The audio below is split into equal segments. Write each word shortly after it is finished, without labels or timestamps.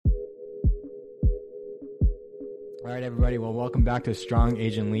All right, everybody. Well, welcome back to Strong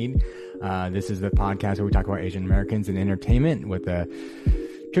Asian Lead. This is the podcast where we talk about Asian Americans and entertainment with the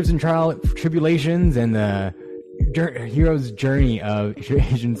trips and tribulations and the hero's journey of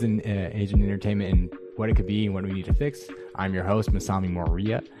Asians in Asian entertainment and what it could be and what we need to fix. I'm your host, Masami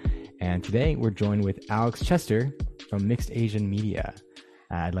Moria, and today we're joined with Alex Chester from Mixed Asian Media.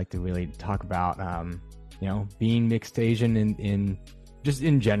 I'd like to really talk about, being mixed Asian in just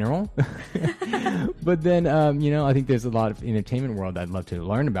in general. But then, I think there's a lot of entertainment world I'd love to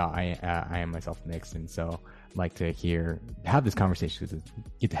learn about. I am myself mixed, and so I'd like to have this conversation because it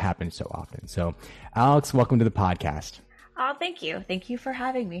gets to happen so often. So, Alex, welcome to the podcast. Oh, thank you. Thank you for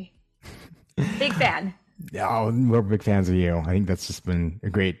having me. Big fan. Oh, we're big fans of you. I think that's just been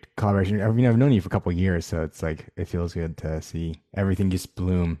a great collaboration. I mean, I've known you for a couple of years, so it's like it feels good to see everything just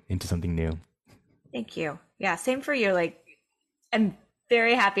bloom into something new. Thank you. Yeah, same for you. Like, I'm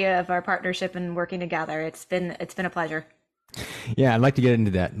very happy of our partnership and working together. It's been a pleasure. Yeah, I'd like to get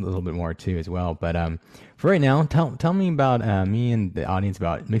into that a little bit more too as well. But for right now, tell me about me and the audience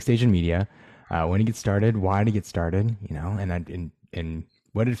about Mixed Asian Media. When to get started, why to get started, and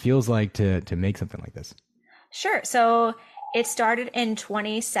what it feels like to make something like this. Sure. So it started in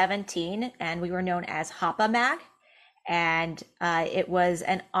 2017, and we were known as Hapa Mag, and it was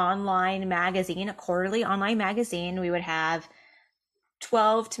an online magazine, a quarterly online magazine. We would have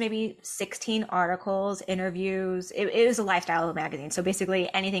 12 to maybe 16 articles, interviews. It was a lifestyle magazine. So basically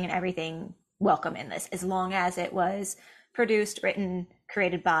anything and everything welcome in this, as long as it was produced, written,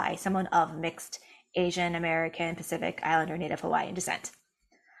 created by someone of mixed Asian, American, Pacific Islander, Native Hawaiian descent.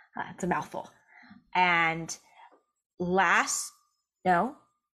 It's a mouthful. And last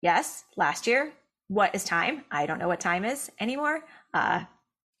year, what is time? I don't know what time is anymore.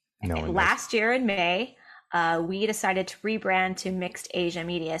 Last year in May, we decided to rebrand to Mixed Asia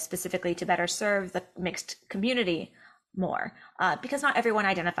Media, specifically to better serve the mixed community more, because not everyone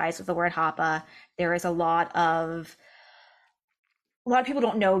identifies with the word Hapa. There is a lot of people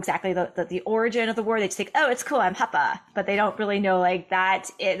don't know exactly the origin of the word. They just think, oh, it's cool, I'm Hapa, but they don't really know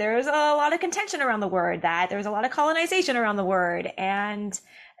there's a lot of contention around the word, that there's a lot of colonization around the word, and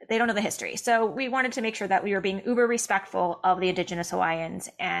they don't know the history. So we wanted to make sure that we were being uber respectful of the Indigenous Hawaiians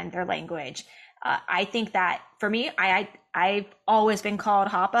and their language. I think that for me, I've always been called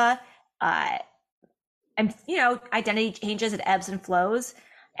Hapa. And identity changes, it ebbs and flows,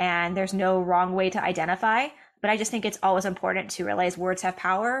 and there's no wrong way to identify. But I just think it's always important to realize words have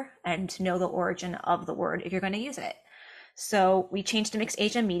power and to know the origin of the word if you're going to use it. So we changed to Mixed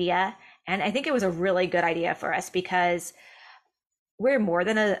Asian Media, and I think it was a really good idea for us because we're more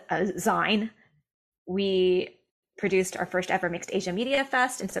than a zine. We produced our first ever Mixed Asia Media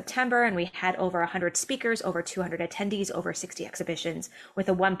Fest in September, and we had over 100 speakers, over 200 attendees, over 60 exhibitions with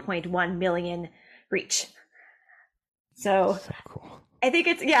a 1.1 million reach. So cool. I think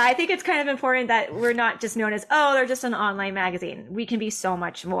it's kind of important that we're not just known as, oh, they're just an online magazine. We can be so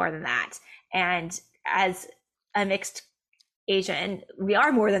much more than that. And as a mixed Asian, we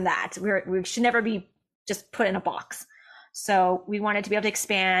are more than that. We should never be just put in a box. So we wanted to be able to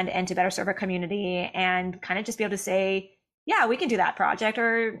expand and to better serve our community and kind of just be able to say, yeah, we can do that project,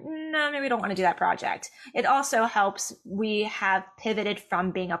 or no, maybe we don't want to do that project. It also helps. We have pivoted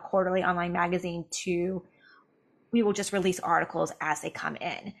from being a quarterly online magazine to we will just release articles as they come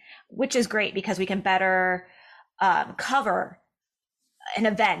in, which is great because we can better cover an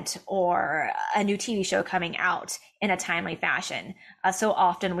event or a new TV show coming out in a timely fashion. So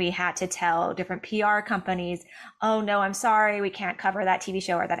often we had to tell different PR companies, oh no, I'm sorry, we can't cover that TV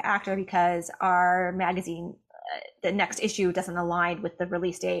show or that actor because our magazine, the next issue doesn't align with the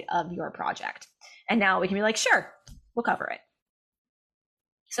release date of your project. And now we can be like, sure, we'll cover it.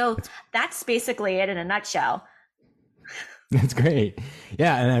 So that's basically it in a nutshell. That's great.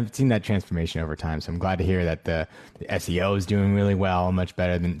 Yeah, and I've seen that transformation over time. So I'm glad to hear that the SEO is doing really well, much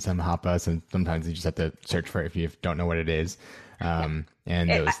better than some Hapas. And sometimes you just have to search for it if you don't know what it is. Some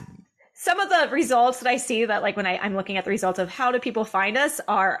of the results that I see that, like when I'm looking at the results of how do people find us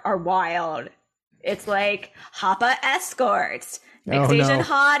are wild. It's like Hapa escorts, Mixed Asian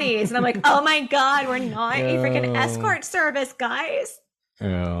hotties. And I'm like, oh my God, we're not a freaking escort service, guys.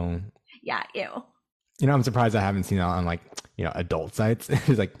 Oh. Yeah, ew. I'm surprised I haven't seen it on adult sites.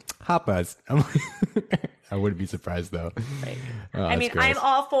 It's like Hapas. I wouldn't be surprised though. Right. I mean, gross. I'm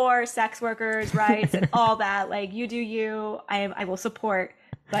all for sex workers' rights and all that. Like, you do you. I will support.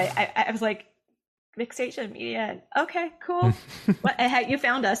 But I was like, Mixed Asian Media. Okay, cool. You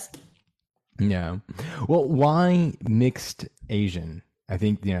found us. Yeah. Well, why mixed Asian? I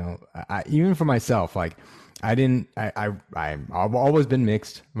think even for myself, like I've always been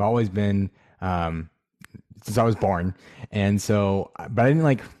mixed. I've always been since I was born. And so, but I didn't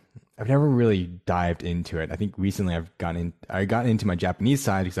like, I've never really dived into it. I think recently I got into my Japanese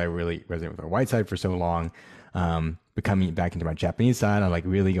side because I really resonated with my white side for so long. Becoming back into my Japanese side, I like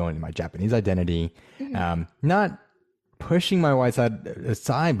really going into my Japanese identity. Not pushing my white side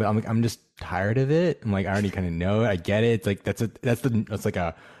aside, but I'm just tired of it. I'm like, I already kind of know it. I get it. It's like, that's like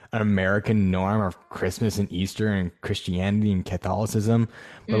an American norm of Christmas and Easter and Christianity and Catholicism.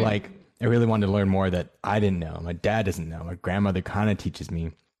 But like, I really wanted to learn more that I didn't know. My dad doesn't know. My grandmother kind of teaches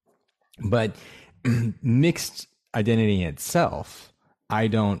me. But mixed identity in itself, I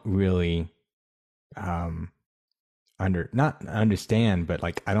don't really not understand, but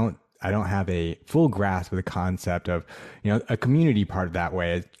like I don't have a full grasp of the concept of, a community part that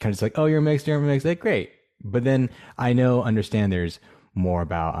way. It's kind of just like, oh, you're mixed, like great. But then understand there's more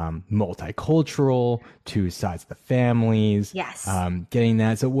about multicultural, two sides of the families. Yes. Getting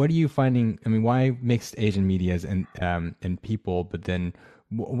that. So what are you finding? I mean, why mixed Asian medias and people, but then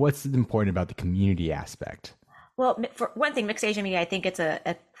what's important about the community aspect? Well, for one thing, mixed Asian media, I think it's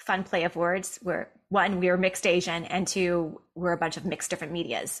a fun play of words where one, we're mixed Asian, and two, we're a bunch of mixed different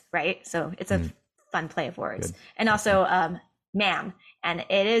medias, right? So it's a fun play of words. Good. And also MAM, and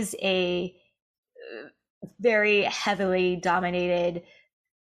it is a very heavily dominated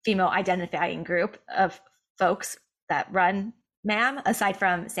female identifying group of folks that run MAM, aside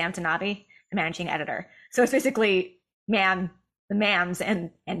from Sam Tanabe, the managing editor. So it's basically MAM, the Mams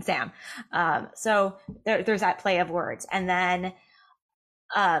and Sam. So there's that play of words. And then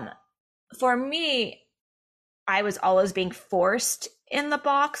for me, I was always being forced in the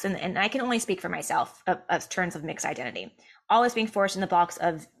box, and I can only speak for myself of terms of mixed identity, always being forced in the box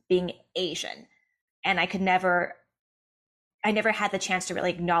of being Asian. And I never had the chance to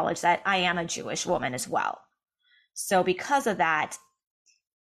really acknowledge that I am a Jewish woman as well. So because of that,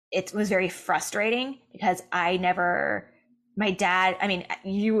 it was very frustrating because my dad, I mean,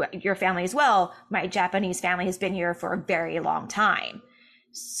 your family as well, my Japanese family has been here for a very long time.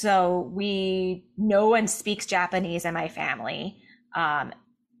 So no one speaks Japanese in my family.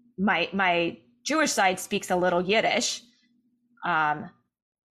 My Jewish side speaks a little Yiddish. So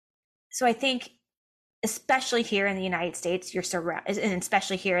I think, especially here in the United States, you're surrounded, and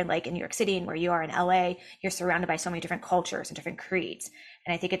especially here in New York City and where you are in LA, you're surrounded by so many different cultures and different creeds.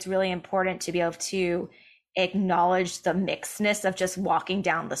 And I think it's really important to be able to acknowledge the mixedness of just walking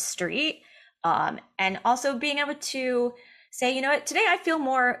down the street, and also being able to say, you know what, today I feel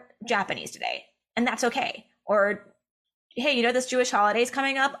more Japanese today, and that's okay. Or, hey, this Jewish holiday is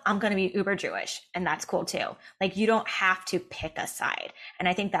coming up, I'm going to be uber Jewish, and that's cool too. Like, you don't have to pick a side. And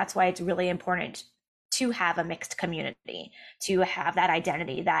I think that's why it's really important to have a mixed community, to have that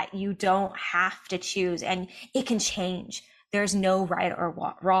identity that you don't have to choose, and it can change. There's no right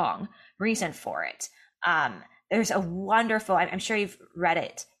or wrong reason for it. There's a wonderful, I'm sure you've read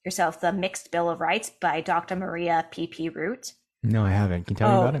it yourself, The Mixed Bill of Rights by Dr. Maria P.P. Root. No, I haven't. Can you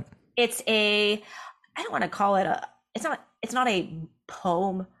tell me about it? It's I don't want to call it it's not a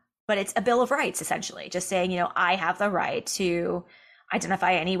poem, but it's a Bill of Rights, essentially. Just saying, I have the right to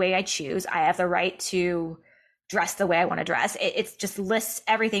identify any way I choose. I have the right to dress the way I want to dress. It just lists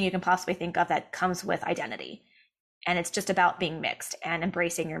everything you can possibly think of that comes with identity. And it's just about being mixed and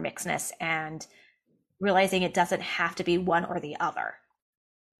embracing your mixedness and realizing it doesn't have to be one or the other.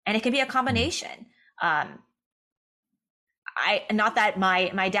 And it can be a combination. Not that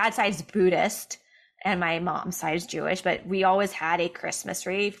my dad's side is Buddhist and my mom's side is Jewish, but we always had a Christmas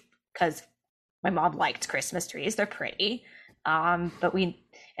tree because my mom liked Christmas trees. They're pretty. But we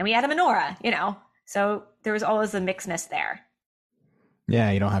had a menorah, so there was always a mixedness there. Yeah.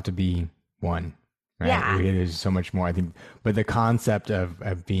 You don't have to be one, right? Yeah. There's so much more, I think, but the concept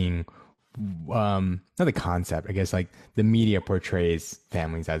of being, not the concept, I guess, like the media portrays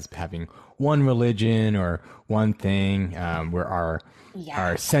families as having one religion or one thing, where our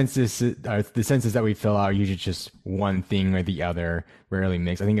census, the census that we fill out, usually just one thing or the other, rarely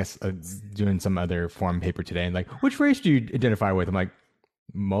mixed. I think that's doing some other form paper today, and like, which race do you identify with? I'm like,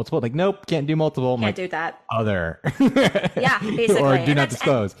 multiple. Like, nope, can't do multiple. Can't do that. Other. Yeah, basically. Or do not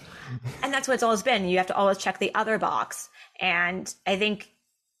disclose. And that's what it's always been. You have to always check the other box. And I think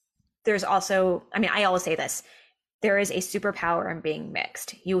there's also, I always say this, there is a superpower in being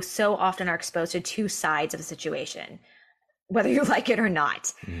mixed. You so often are exposed to two sides of a situation, whether you like it or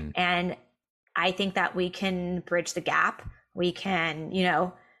not. And I think that we can bridge the gap. We can,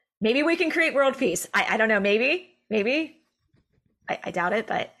 maybe we can create world peace. I don't know, maybe. I doubt it,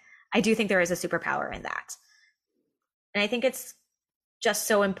 but I do think there is a superpower in that. And I think it's just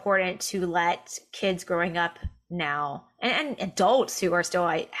so important to let kids growing up now and adults who are still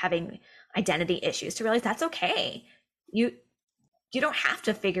having identity issues, to realize that's okay. You don't have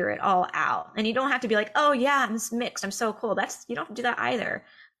to figure it all out, and you don't have to be like, oh yeah, I'm mixed, I'm so cool. That's, you don't have to do that either.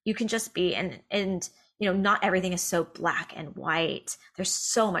 You can just be, and not everything is so black and white. There's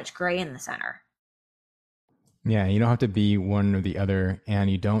so much gray in the center. Yeah, you don't have to be one or the other, and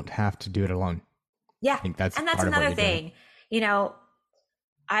you don't have to do it alone. Yeah, I think that's another thing.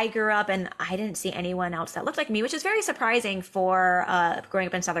 I grew up and I didn't see anyone else that looked like me, which is very surprising for growing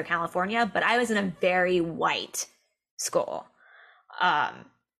up in Southern California. But I was in a very white school.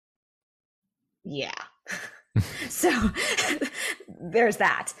 Yeah. So there's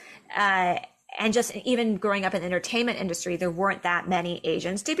that. And just even growing up in the entertainment industry, there weren't that many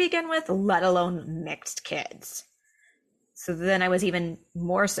Asians to begin with, let alone mixed kids. So then I was even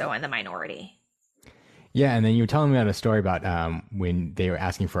more so in the minority. Yeah, and then you were telling me about a story about when they were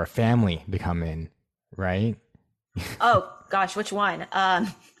asking for a family to come in, right? Oh gosh, which one?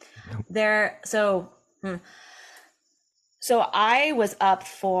 So I was up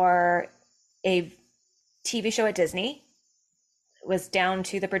for a TV show at Disney. It was down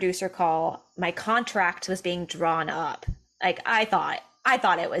to the producer call. My contract was being drawn up. Like I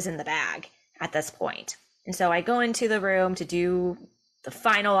thought it was in the bag at this point. And so I go into the room to do the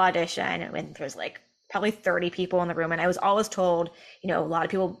final audition, and there's like probably 30 people in the room. And I was always told, a lot of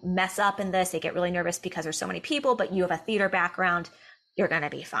people mess up in this. They get really nervous because there's so many people, but you have a theater background, you're going to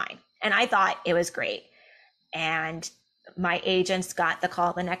be fine. And I thought it was great. And my agents got the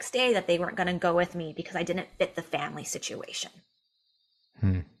call the next day that they weren't going to go with me because I didn't fit the family situation.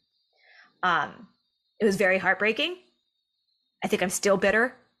 It was very heartbreaking. I think I'm still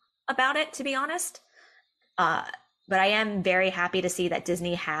bitter about it, to be honest. But I am very happy to see that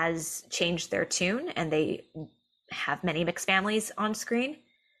Disney has changed their tune and they have many mixed families on screen.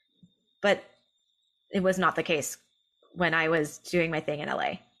 But it was not the case when I was doing my thing in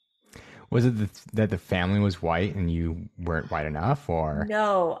LA. Was it that the family was white and you weren't white enough, or?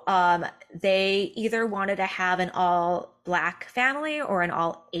 No, they either wanted to have an all Black family or an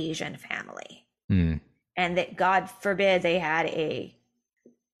all Asian family. And that, God forbid, they had a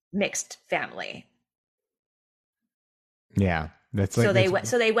mixed family. Yeah, that's like,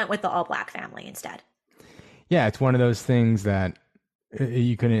 so they went with the all Black family instead. Yeah, it's one of those things that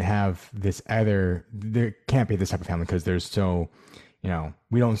you couldn't have this other. There can't be this type of family because there's so,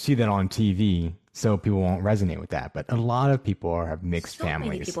 we don't see that on TV, so people won't resonate with that. But a lot of people have mixed families.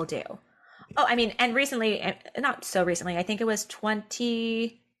 Many people do. Oh, I mean, and recently, not so recently, I think it was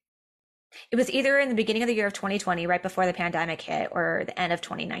it was either in the beginning of the year of 2020, right before the pandemic hit, or the end of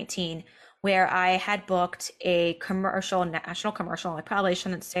 2019, where I had booked a national commercial. I probably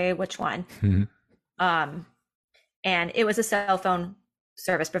shouldn't say which one. And it was a cell phone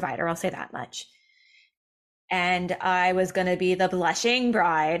service provider. I'll say that much. And I was going to be the blushing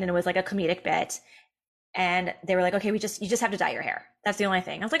bride, and it was like a comedic bit. And they were like, okay, you just have to dye your hair. That's the only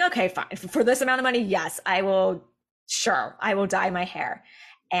thing. I was like, okay, fine. For this amount of money, yes, I will dye my hair.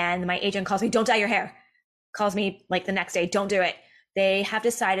 And my agent calls me, don't dye your hair. Calls me like the next day, don't do it. They have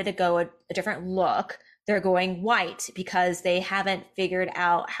decided to go a different look. They're going white because they haven't figured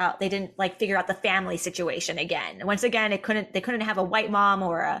out they didn't figure out the family situation again. Once again, they couldn't have a white mom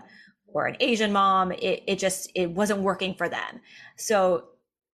or an Asian mom. It wasn't working for them. So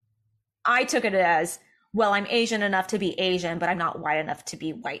I took it as, well, I'm Asian enough to be Asian, but I'm not white enough to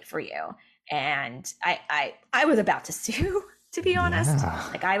be white for you. And I was about to sue, to be honest. Yeah.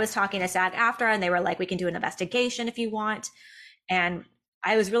 Like I was talking to SAG-AFTRA and they were like, we can do an investigation if you want. And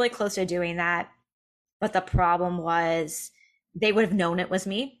I was really close to doing that. But the problem was they would have known it was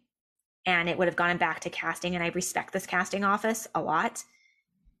me and it would have gone back to casting. And I respect this casting office a lot.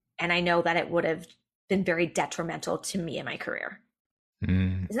 And I know that it would have been very detrimental to me in my career.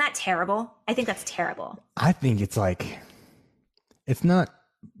 Isn't that terrible? I think that's terrible. I think it's not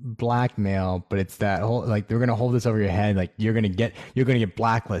blackmail, but it's that whole, they're going to hold this over your head. Like you're going to get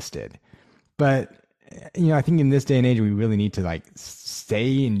blacklisted. But, I think in this day and age, we really need to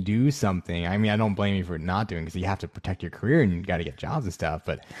stay and do something. I mean, I don't blame you for not doing, because you have to protect your career and you got to get jobs and stuff.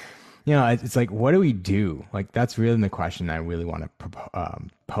 But, it's like, what do we do? That's really the question I really want to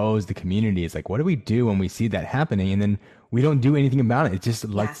pose the community. Is what do we do when we see that happening? And then we don't do anything about it. It just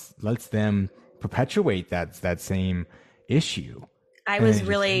lets them perpetuate that same issue. I was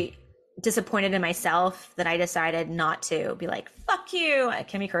really disappointed in myself that I decided not to be like, fuck you.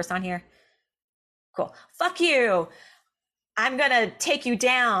 Can we curse on here? Cool. Fuck you. I'm going to take you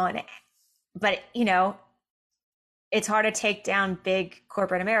down. But, it's hard to take down big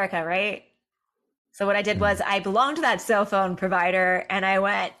corporate America, right? So what I did was I belonged to that cell phone provider and I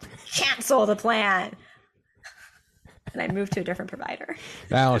went, cancel the plan. and I moved to a different provider.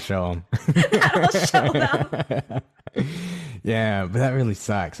 That'll show them. That'll show them. Yeah, but that really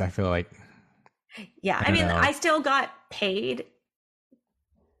sucks. I feel like, Yeah, I I don't mean, know. I still got paid,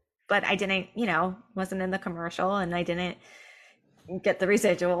 but I didn't, wasn't in the commercial, and I didn't get the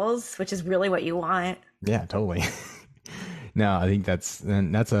residuals, which is really what you want. Yeah, totally. No, I think that's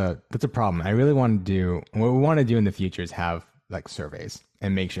a problem. I really want to do what we want to do in the future is have like surveys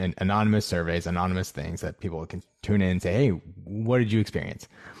and make sure anonymous surveys, anonymous things that people can tune in and say, "Hey, what did you experience?" So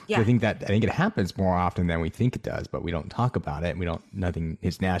Yeah. I think it happens more often than we think it does, but we don't talk about it. We don't nothing.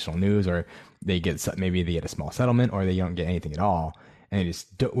 It's national news, or maybe they get a small settlement, or they don't get anything at all, and they just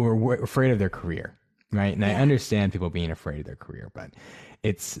we're afraid of their career, right? And I Yeah. understand people being afraid of their career, but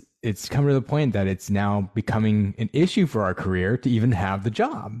it's come to the point that it's now becoming an issue for our career to even have the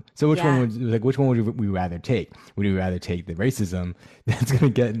job. So Yeah. which one would we rather take? Would we rather take the racism that's going to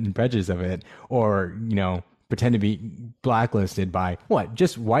get in prejudice of it, or pretend to be blacklisted by what?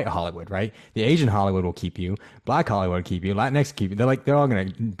 Just white Hollywood, right? The Asian Hollywood will keep you, Black Hollywood will keep you, Latinx will keep you. They're all going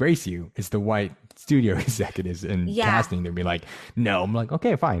to embrace you. It's the white studio executives and Yeah. casting. They'll be like, no. I'm like,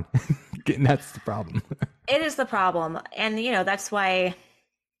 okay, fine. And that's the problem. It is the problem. And, that's why,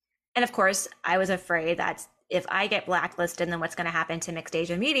 and of course, I was afraid that if I get blacklisted, then what's going to happen to mixed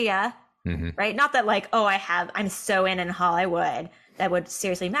Asian media, right? Not that like, oh, I'm so in Hollywood that would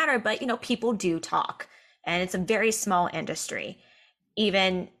seriously matter, but, people do talk, and it's a very small industry,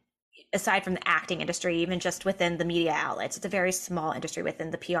 even aside from the acting industry, even just within the media outlets. It's a very small industry within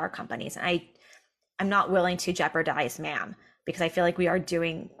the PR companies. And I'm not willing to jeopardize MAM because I feel like we are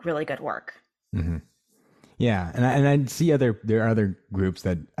doing really good work. Yeah, and I see there are other groups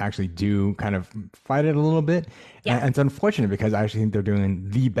that actually do kind of fight it a little bit. Yeah. And it's unfortunate because I actually think they're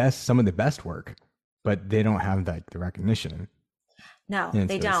doing some of the best work, but they don't have the recognition. No, And it's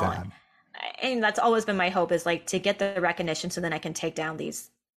they really don't. sad. And that's always been my hope, is like to get the recognition so then I can take down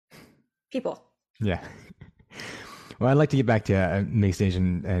these people. Yeah. Well, I'd like to get back to mixed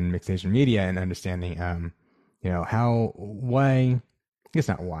Asian media and understanding, why, I guess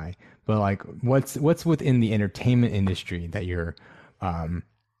not why, but like what's within the entertainment industry that you're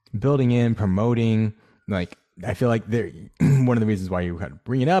building in, promoting. Like, I feel like one of the reasons why you had to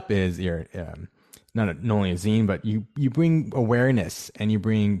bring it up is you're not only a zine, but you bring awareness and you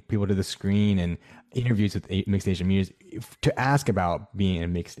bring people to the screen and interviews with mixed Asian music to ask about being a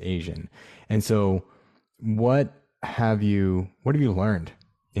mixed Asian. And so what have you learned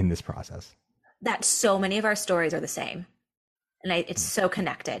in this process? That so many of our stories are the same, and it's so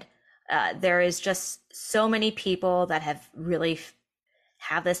connected. There is just so many people that have really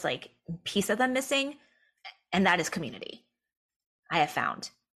have this like piece of them missing, and that is community. I have found,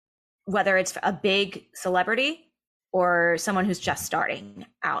 whether it's a big celebrity or someone who's just starting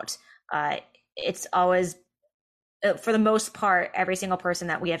out, it's always, for the most part, every single person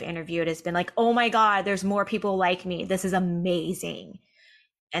that we have interviewed has been like, oh my God, there's more people like me. This is amazing.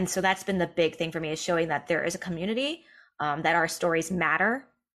 And so that's been the big thing for me, is showing that there is a community, that our stories matter,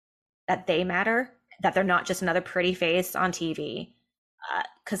 that they matter, that they're not just another pretty face on TV.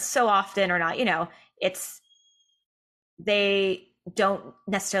 Because so often or not, they don't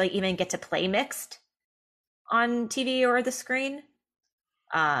necessarily even get to play mixed on TV or the screen.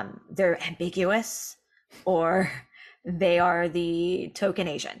 They're ambiguous, or they are the token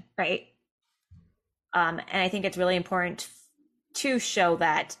Asian, right? And I think it's really important to show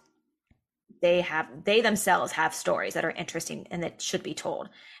that they themselves have stories that are interesting and that should be told.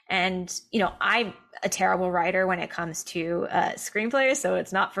 And, I'm a terrible writer when it comes to screenplays, so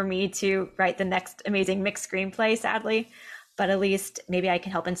it's not for me to write the next amazing mixed screenplay, sadly. But at least maybe I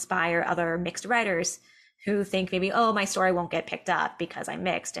can help inspire other mixed writers who think maybe, oh, my story won't get picked up because I'm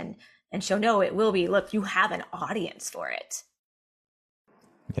mixed, and show, no, it will be. Look, you have an audience for it.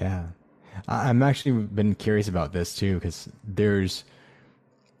 Yeah. I'm actually been curious about this too, because there's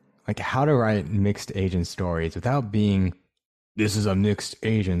like how to write mixed Asian stories without being, this is a mixed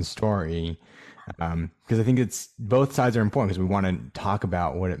Asian story. Because I think it's both sides are important, because we want to talk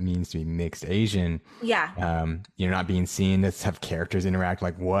about what it means to be mixed Asian. Yeah. You're not being seen. Let's have characters interact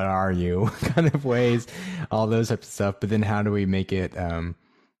like, what are you kind of ways, all those types of stuff. But then how do we make it,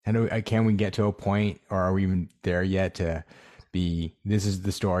 can we get to a point, or are we even there yet to be, this is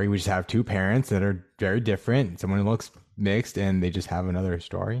the story. We just have two parents that are very different. Someone who looks mixed and they just have another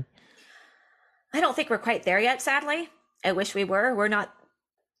story. I don't think we're quite there yet, sadly. I wish we were. We're not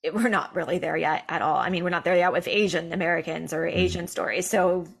really there yet at all. I mean, we're not there yet with Asian Americans or Asian stories.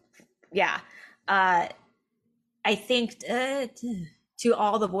 So yeah, I think To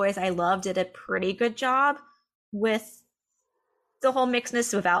All the Boys I Love did a pretty good job with the whole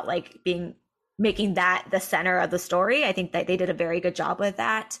mixedness without like being making that the center of the story. I think that they did a very good job with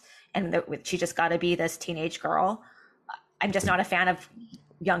that. And she just got to be this teenage girl. I'm just not a fan of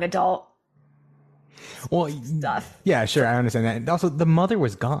young adult stuff. Yeah, sure, I understand that. And also, the mother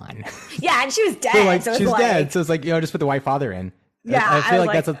was gone. Yeah, and she was dead. So she's dead. So it's like, just put the white father in. Yeah, I feel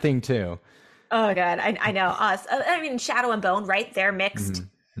like that's a thing too. Oh god, I know. I mean, Shadow and Bone, right? They're mixed,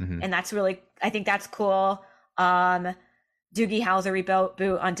 and that's really, I think that's cool. Doogie Howser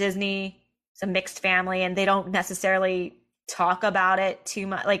reboot on Disney. It's a mixed family, and they don't necessarily talk about it too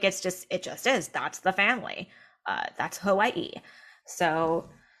much. Like it just is. That's the family. That's Hawaii. So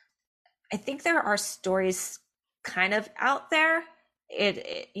I think there are stories kind of out there.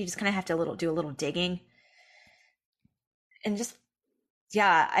 You just kind of have to do a little digging, and just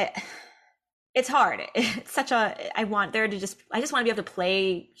it's hard. It's such a, I just want to be able to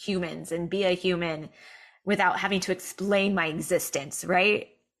play humans and be a human without having to explain my existence, right?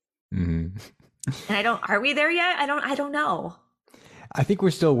 And are we there yet? I don't know. I think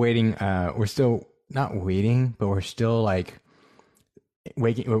we're still waiting. We're still not waiting, but we're still like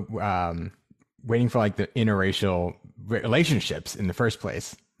waiting for like the interracial relationships in the first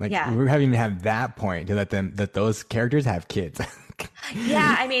place. Like we haven't even had that point to let those characters have kids.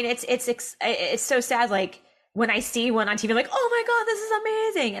 Yeah, I mean, it's so sad. Like when I see one on TV, I'm like, oh my god, this is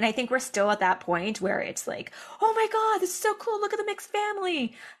amazing. And I think we're still at that point where it's like, oh my god, this is so cool. Look at the mixed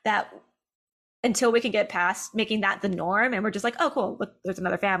family. That until we can get past making that the norm, and we're just like, oh cool, look, there's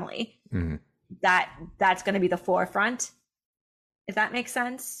another family. That's going to be the forefront. If that makes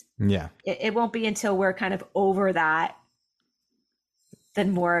sense. Yeah. It won't be until we're kind of over that,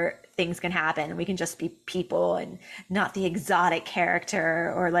 then more things can happen, and we can just be people and not the exotic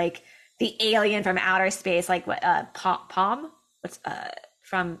character or like the alien from outer space, like what Palm? What's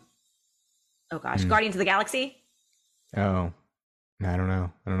from Guardians of the Galaxy? Oh, I don't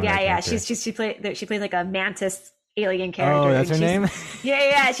know. Yeah. She played like a mantis alien character. Oh, that's her name?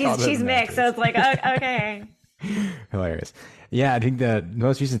 Yeah. She's mixed, so it's like okay. Hilarious. Yeah, I think the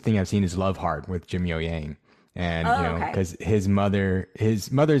most recent thing I've seen is Love Heart with Jimmy O Yang. And because his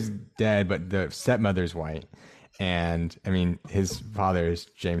mother's dead, but the stepmother's white, and I mean his father is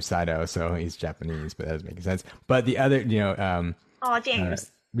James Saito, so he's Japanese, but that doesn't make sense. But the other,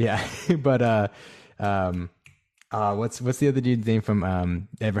 James. Yeah, but what's the other dude's name from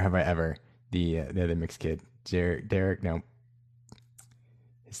Ever Have I Ever? The other mixed kid, Derek. No,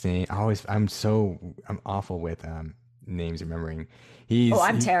 his name. I'm awful with names remembering.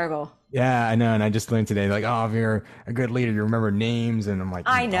 I'm terrible. Yeah, I know, and I just learned today, like, oh, if you're a good leader, you remember names, and I'm like,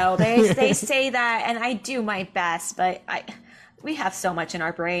 I know they say that, and I do my best, but we have so much in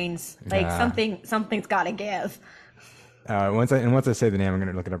our brains, like something's got to give. Once I say the name, I'm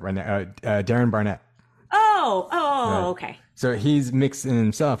gonna look it up right now. Darren Barnett. Okay. So he's mixed in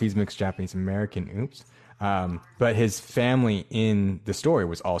himself. He's mixed Japanese American. Oops. But his family in the story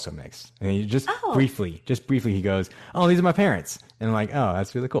was also mixed. And he just briefly, he goes, oh, these are my parents. And I'm like, oh,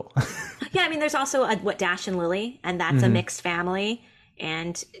 that's really cool. Yeah, I mean, there's also Dash and Lily, and that's a mixed family.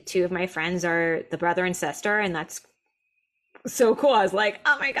 And two of my friends are the brother and sister, and that's so cool. I was like,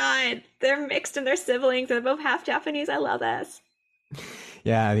 oh my God, they're mixed and they're siblings, and they're both half Japanese. I love this.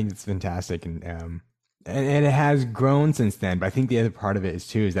 Yeah, I think it's fantastic. And it has grown since then. But I think the other part of it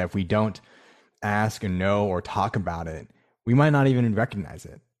is that if we don't ask or know or talk about it, we might not even recognize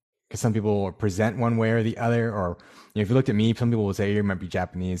it, because some people will present one way or the other, or if you looked at me, some people will say you might be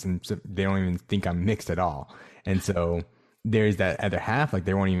Japanese, and so they don't even think I'm mixed at all. And so there's that other half, like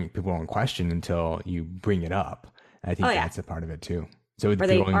people won't question until you bring it up. And I think that's a part of it too. So or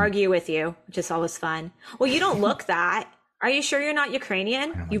they argue with you, which is always fun. Well, you don't look that. Are you sure you're not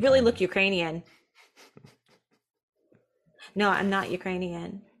Ukrainian? You really look Ukrainian. No, I'm not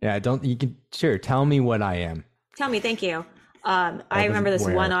Ukrainian. Yeah, you can tell me what I am. Tell me, thank you. I remember this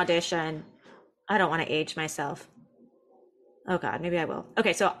one audition. I don't want to age myself. Oh God, maybe I will.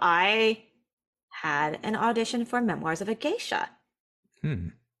 Okay, so I had an audition for Memoirs of a Geisha.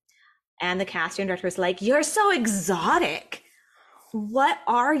 And the casting director was like, you're so exotic. What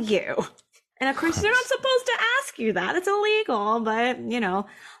are you? And of course, they're not supposed to ask you that. It's illegal. But,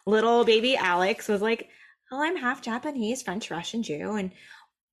 little baby Alex was like, well, I'm half Japanese, French, Russian, Jew. And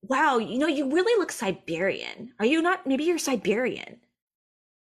wow, you really look Siberian. Are you not? Maybe you're Siberian.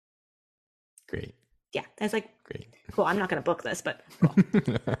 Great. Yeah. I was like, great. Cool. I'm not going to book this, but cool.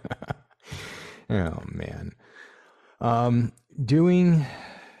 Oh, man.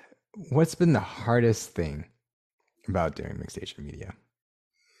 What's been the hardest thing about doing mixed Asian media?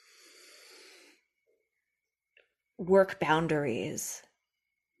 Work boundaries.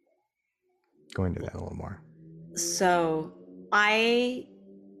 Go into that a little more. So I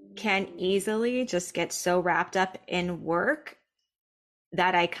can easily just get so wrapped up in work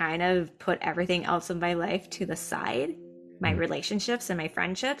that I kind of put everything else in my life to the side, my relationships and my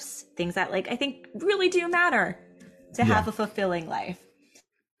friendships, things that like I think really do matter to have a fulfilling life.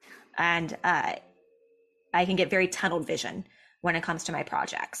 And I can get very tunnel vision when it comes to my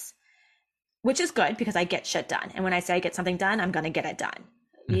projects, which is good because I get shit done. And when I say I get something done, I'm going to get it done.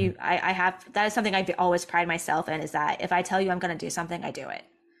 I have, that is something I've always pride myself in, is that if I tell you I'm going to do something, I do it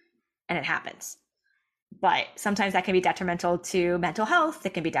and it happens. But sometimes that can be detrimental to mental health.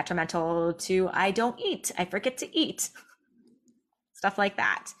 It can be detrimental to, I don't eat, I forget to eat, stuff like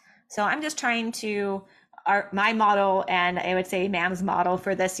that. So I'm just trying to, my model, and I would say Mam's model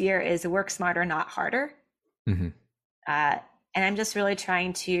for this year is work smarter, not harder. And I'm just really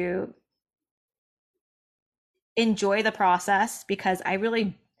trying to enjoy the process, because I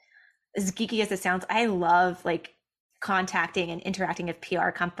really, as geeky as it sounds, I love like contacting and interacting with PR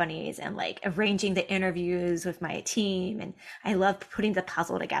companies and like arranging the interviews with my team. And I love putting the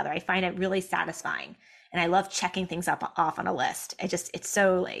puzzle together. I find it really satisfying. And I love checking things off on a list. It's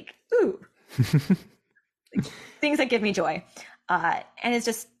so like, ooh, things that give me joy. And it's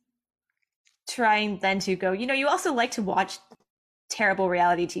just trying then to go, you also like to watch terrible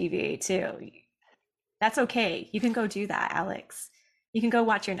reality TV too. That's okay. You can go do that, Alex. You can go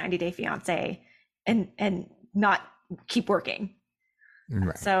watch your 90 Day Fiance and not keep working.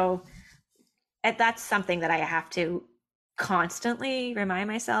 Right. So that's something that I have to constantly remind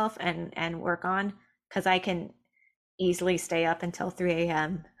myself and work on, because I can easily stay up until 3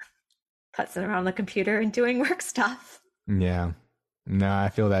 a.m. putzing around the computer and doing work stuff. Yeah. No, I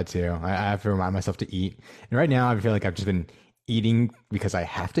feel that too. I have to remind myself to eat. And right now I feel like I've just been eating because I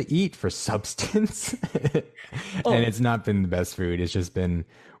have to eat for substance. And it's not been the best food. It's just been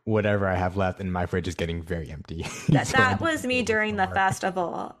whatever I have left, and my fridge is getting very empty. That was me during the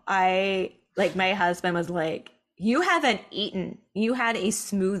festival. My husband was like, you haven't eaten. You had a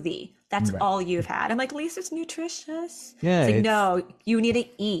smoothie. That's all you've had. I'm like, at least it's nutritious. Yeah. It's like, no, you need to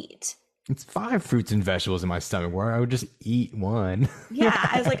eat. It's 5 fruits and vegetables in my stomach, where I would just eat one. Yeah.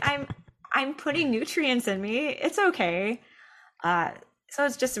 I was like, I'm putting nutrients in me. It's okay. So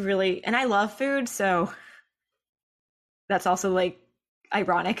it's just really, and I love food. So that's also like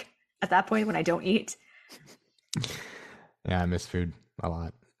ironic at that point when I don't eat. Yeah, I miss food a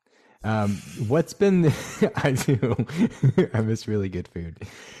lot. What's been, I do, I miss really good food.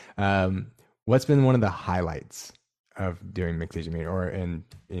 What's been one of the highlights of doing Mixed Asian Media, or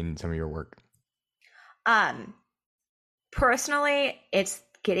in some of your work? Personally, it's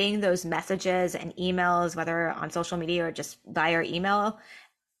getting those messages and emails, whether on social media or just via email,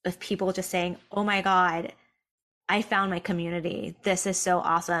 of people just saying, oh my God, I found my community. This is so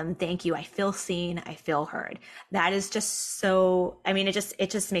awesome. Thank you. I feel seen. I feel heard. That is just so, I mean, it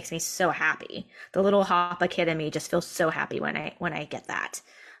just makes me so happy. The little Hapa kid in me just feels so happy when I get that.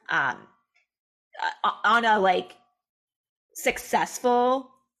 On a like successful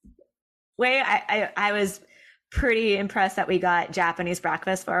way, I was pretty impressed that we got Japanese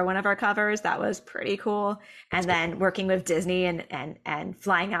breakfast for one of our covers. That was pretty cool. And then working with Disney and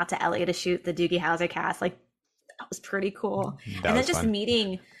flying out to LA to shoot the Doogie Howser cast, like that was pretty cool. And then just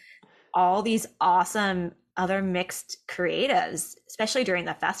meeting all these awesome other mixed creatives, especially during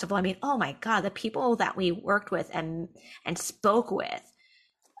the festival. I mean, oh my God, the people that we worked with and spoke with,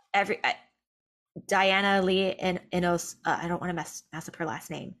 Diana Lee Inos, I don't want to mess up her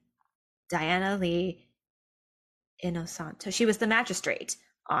last name. Diana Lee Inosanto. She was the magistrate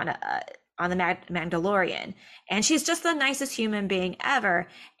on the Mandalorian, and she's just the nicest human being ever.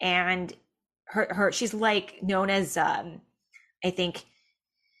 And she's like known as I think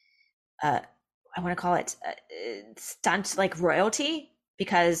I want to call it stunt like royalty,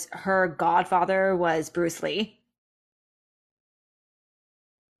 because her godfather was Bruce Lee.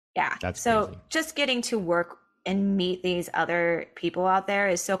 Yeah. That's so crazy. Just getting to work and meet these other people out there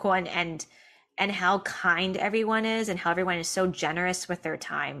is so cool, and how kind everyone is, and how everyone is so generous with their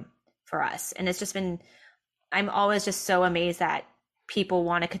time for us. And it's just been, I'm always just so amazed that people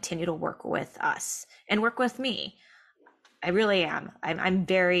want to continue to work with us and work with me. I really am. I'm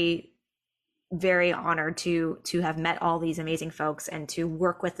very, very honored to have met all these amazing folks and to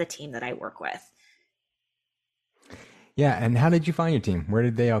work with the team that I work with. Yeah. And how did you find your team? Where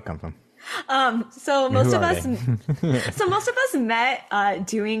did they all come from? So most of us met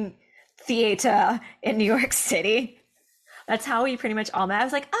doing theater in New York City. That's how we pretty much all met. I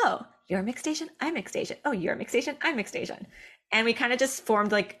was like, oh, you're Mixed Asian, I'm Mixed Asian. Oh, you're Mixed Asian, I'm Mixed Asian. And we kind of just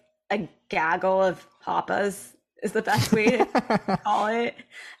formed like a gaggle of Hapas is the best way to call it.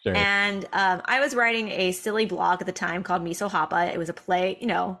 Sure. And I was writing a silly blog at the time called Miso Hapa. It was a play,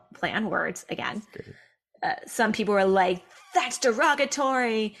 play on words again. Some people were like, that's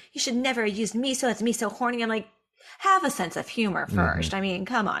derogatory. You should never use miso. That's miso horny. I'm like, have a sense of humor first. I mean,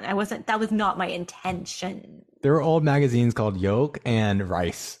 come on. That was not my intention. There were old magazines called Yolk and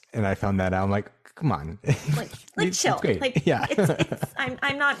Rice, and I found that out. I'm like, come on. Like chill. Like, yeah.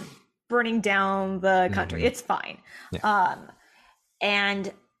 I'm not burning down the country. It's fine. Yeah.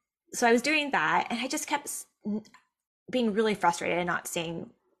 And so I was doing that, and I just kept being really frustrated and not seeing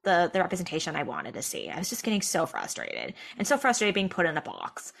the representation I wanted to see. I was just getting so frustrated being put in a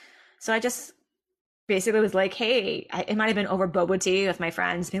box. So I just basically was like, hey, it might have been over boba tea with my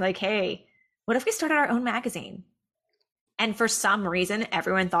friends, being like, hey, what if we started our own magazine? And for some reason,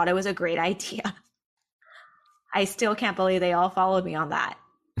 everyone thought it was a great idea. I still can't believe they all followed me on that.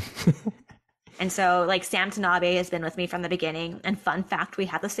 And so like Sam Tanabe has been with me from the beginning. And fun fact, we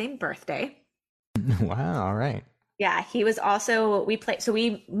had the same birthday. Wow. All right. Yeah, he was also,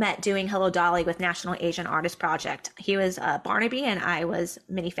 we met doing Hello Dolly with National Asian Artist Project. He was Barnaby and I was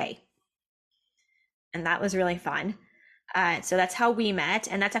Minnie Faye. And that was really fun. So that's how we met.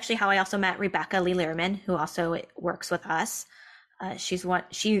 And that's actually how I also met Rebecca Lee Learman, who also works with us. She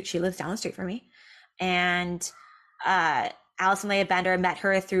lives down the street from me. And Allison Leah Bender, met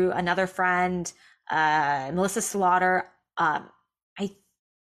her through another friend, Melissa Slaughter. I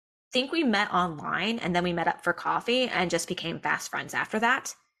think we met online and then we met up for coffee and just became fast friends after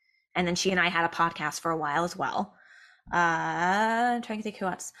that. And then she and I had a podcast for a while as well. I'm trying to think who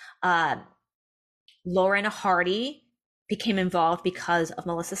else. Lauren Hardy became involved because of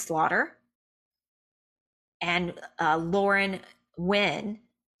Melissa Slaughter. And Lauren Wynn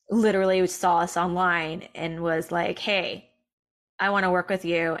literally saw us online and was like, hey, I want to work with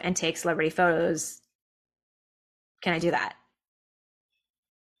you and take celebrity photos. Can I do that?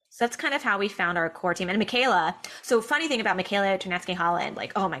 So that's kind of how we found our core team. And Michaela, so funny thing about Michaela Ternetsky Holland,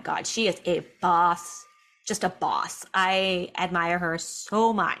 like, oh my God, she is a boss, just a boss. I admire her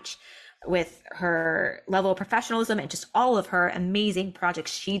so much with her level of professionalism and just all of her amazing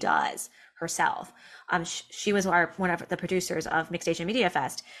projects she does herself. She was one of the producers of Mixed Asian Media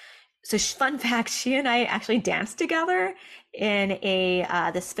Fest. So fun fact, she and I actually danced together in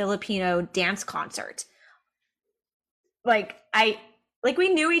this Filipino dance concert. Like we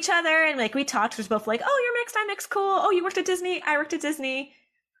knew each other and like we talked, we was both like, oh, you're mixed, I'm mixed, cool. Oh, you worked at Disney, I worked at Disney.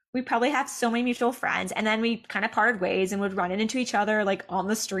 We probably have so many mutual friends. And then we kind of parted ways and would run into each other like on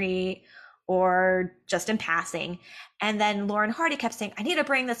the street or just in passing. And then Lauren Hardy kept saying, I need to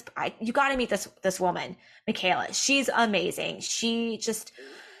bring this, you got to meet this woman, Michaela. She's amazing. She just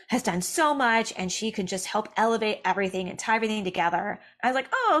has done so much and she could just help elevate everything and tie everything together. I was like,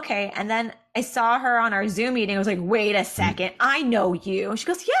 oh, okay. And then I saw her on our Zoom meeting. I was like, wait a second, I know you. She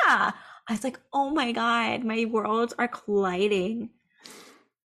goes, yeah. I was like, oh my God, my worlds are colliding.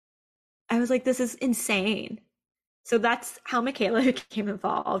 I was like, this is insane. So that's how Michaela became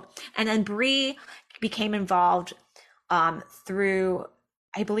involved. And then Bree became involved through,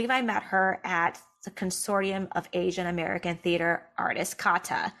 I believe I met her at the Consortium of Asian American Theater Artists,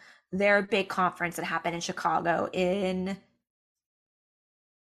 CATA, their big conference that happened in Chicago in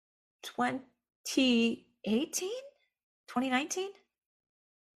 2019.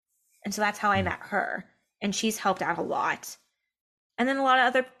 And so that's how I met her. And she's helped out a lot. And then a lot of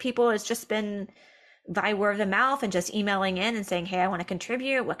other people, it's just been by word of mouth and just emailing in and saying, hey, I want to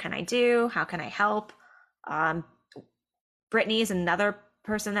contribute. What can I do? How can I help? Brittany is another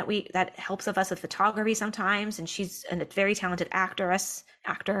person that helps us with photography sometimes, and she's a very talented actor.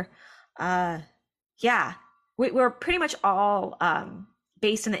 We're pretty much all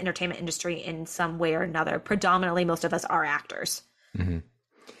based in the entertainment industry in some way or another. Predominantly, most of us are actors. Mm-hmm.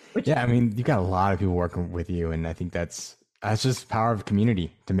 I mean, you got a lot of people working with you, and I think that's just the power of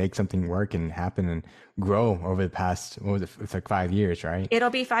community to make something work and happen and grow over the past, it's like 5 years, right?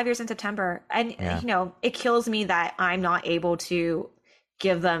 It'll be 5 years in September. And, it kills me that I'm not able to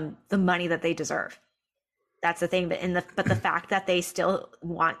give them the money that they deserve. That's the thing. But the fact that they still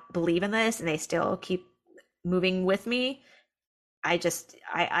believe in this and they still keep moving with me, I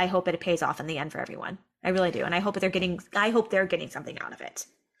hope it pays off in the end for everyone. I really do. And I hope they're getting something out of it.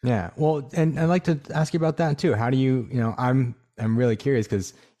 Yeah. Well, and I'd like to ask you about that too. How do you, I'm really curious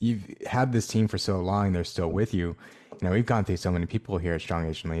because you've had this team for so long. They're still with you. We've gone through so many people here at Strong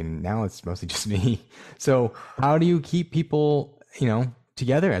Asian Lead, and now it's mostly just me. So how do you keep people,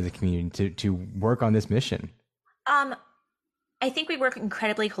 together as a community to work on this mission? I think we work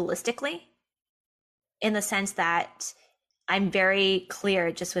incredibly holistically in the sense that I'm very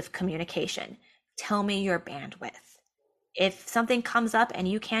clear just with communication. tell me your bandwidth. If something comes up and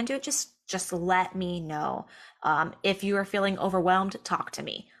you can do it, just let me know. If you are feeling overwhelmed, talk to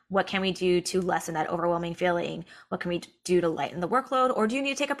me. What can we do to lessen that overwhelming feeling? What can we do to lighten the workload? Or do you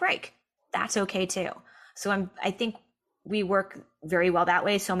need to take a break? That's okay too. So I think we work very well that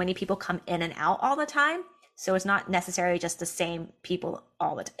way. So many people come in and out all the time. So it's not necessarily just the same people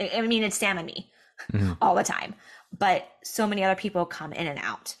all the time. I mean, it's Sam and me all the time, but so many other people come in and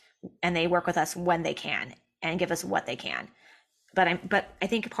out, and they work with us when they can and give us what they can. But I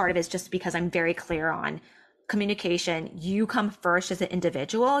think part of it is just because I'm very clear on communication. You come first as an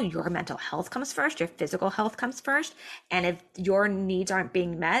individual. Your mental health comes first. Your physical health comes first. And if your needs aren't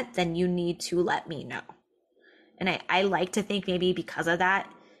being met, then you need to let me know. And I like to think maybe because of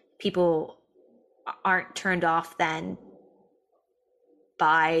that, people aren't turned off then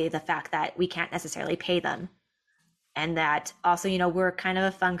by the fact that we can't necessarily pay them. And that also, you know, we're kind of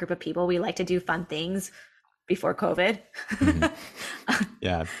a fun group of people. We like to do fun things before COVID.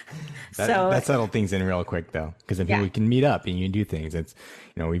 Yeah. That settled things in real quick though. Because then people can meet up and you can do things. It's,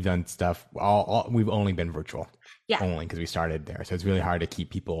 you know, we've done stuff, we've only been virtual. Only because we started there. So it's really hard to keep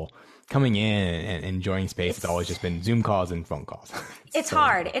people coming in and enjoying space. It's always just been Zoom calls and phone calls. It's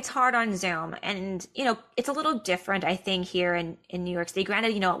hard. It's hard on Zoom. And, you know, it's a little different, I think, here in New York City.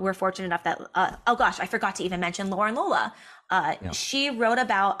 Granted, you know, we're fortunate enough that, oh gosh, I forgot to even mention Lauren Lola. She wrote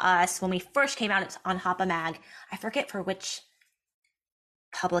about us when we first came out on Hoppa Mag. I forget for which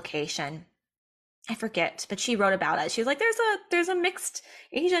publication. I forget, but she wrote about us. She was like, there's a mixed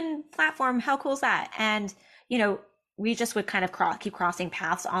Asian platform. How cool is that? And, you know, we just would kind of keep crossing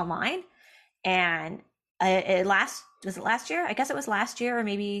paths online. And was it last year? I guess it was last year or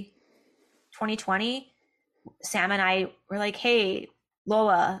maybe 2020. Sam and I were like, hey,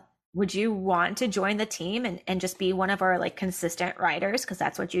 Lola, would you want to join the team and just be one of our like consistent writers? Because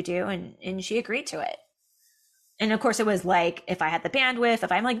that's what you do. And she agreed to it. And of course it was like, if I had the bandwidth,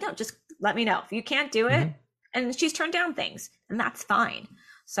 if I'm like, no, just let me know. If you can't do it. And she's turned down things and that's fine.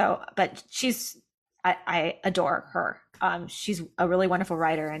 So, but I adore her. She's a really wonderful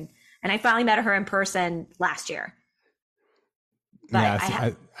writer, and I finally met her in person last year. But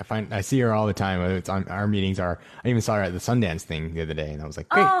yeah, I see her all the time. Whether it's on our meetings or I even saw her at the Sundance thing the other day, and I was like,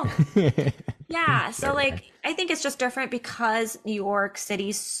 great. Oh, yeah. So like, I think it's just different because New York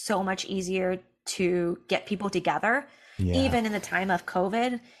City's so much easier to get people together. Yeah. Even in the time of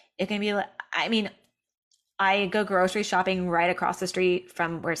COVID, it can be like, I mean, I go grocery shopping right across the street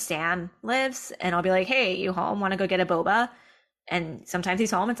from where Sam lives, and I'll be like, hey, you home? Want to go get a boba? And sometimes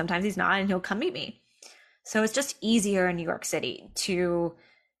he's home and sometimes he's not, and he'll come meet me. So it's just easier in New York City to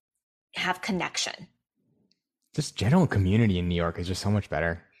have connection. Just general community in New York is just so much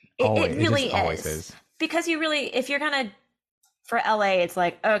better. It really always is. Because if you're going to, for LA, it's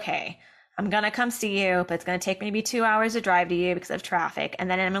like, okay, I'm going to come see you, but it's going to take maybe 2 hours to drive to you because of traffic.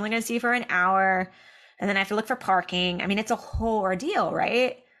 And then I'm only going to see you for an hour. And then I have to look for parking. I mean, it's a whole ordeal,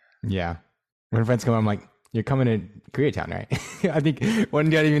 right? Yeah. When friends come, I'm like, you're coming to Koreatown, right? I think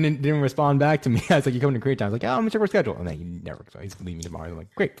one guy even didn't respond back to me. I was like, you're coming to Koreatown. I was like, oh, I'm going to check our schedule. And then he never, he's leaving tomorrow. I'm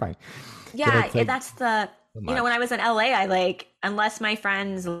like, great, fine. Yeah, so like, that's you know, when I was in LA, unless my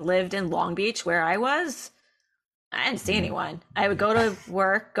friends lived in Long Beach where I was, I didn't see anyone. I would go to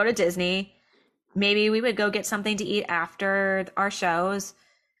work, go to Disney. Maybe we would go get something to eat after our shows.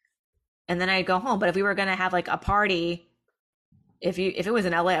 And then I'd go home. But if we were going to have like a party, if it was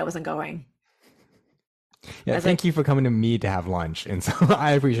in LA, I wasn't going. Yeah, thank you for coming to me to have lunch. And so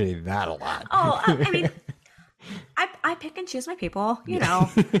I appreciate that a lot. Oh, I mean, I pick and choose my people, you know.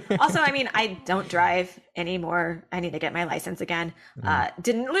 Also, I mean, I don't drive anymore. I need to get my license again.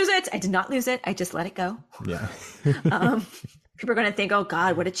 Didn't lose it. I did not lose it. I just let it go. Yeah. People are going to think, oh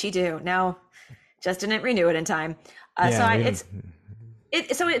God, what did she do? No, just didn't renew it in time. So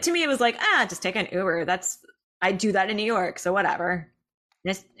to me, it was like, just take an Uber. I do that in New York. So whatever.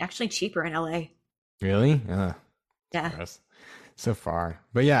 And it's actually cheaper in LA. Really? Yeah. Gross. So far.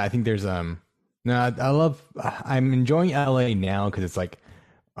 But yeah, I think there's, I'm enjoying LA now because it's like,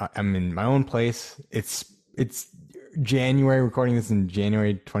 I'm in my own place. It's January, recording this in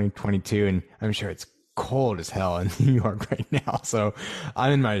January 2022, and I'm sure it's cold as hell in New York right now. So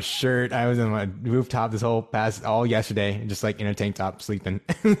I'm in my shirt. I was in my rooftop all yesterday, just like in a tank top sleeping.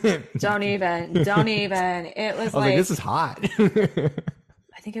 Don't even. It was like, this is hot.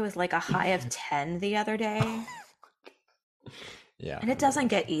 I think it was like a high of 10 the other day. Yeah. And it doesn't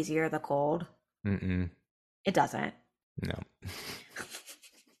get easier, the cold. Mm-mm. It doesn't. No.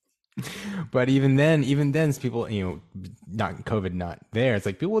 But even then, people, you know, not COVID, not there. It's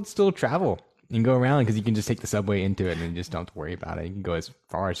like people would still travel and go around, because you can just take the subway into it and you just don't have to worry about it. You can go as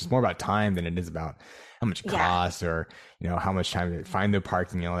far. It's just more about time than it is about how much it costs, or how much time to find the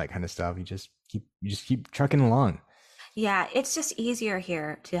parking, all that kind of stuff. You just keep trucking along. Yeah, it's just easier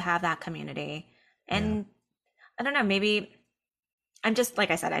here to have that community. And I don't know, maybe I'm just, like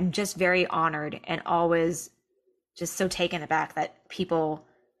I said, I'm just very honored and always just so taken aback that people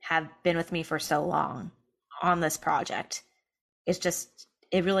have been with me for so long on this project.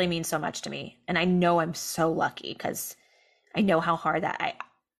 It really means so much to me. And I know I'm so lucky, because I know how hard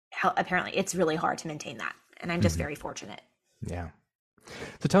how apparently it's really hard to maintain that. And I'm just very fortunate. Yeah.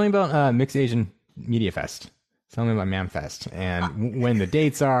 So tell me about Mixed Asian Media Fest. Tell me about MAMFest and when the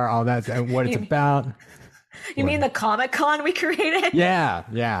dates are, all that, what it's about. You mean the Comic-Con we created? Yeah.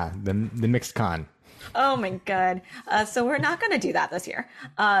 The Mixed Con. Oh my God. So we're not going to do that this year.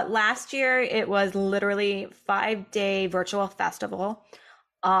 Last year, it was literally 5-day virtual festival,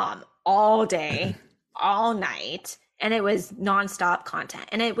 all day, all night. And it was nonstop content.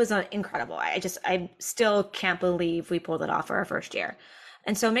 And it was incredible. I still can't believe we pulled it off for our first year.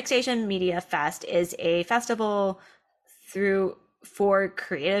 And so Mixed Asian Media Fest is a festival for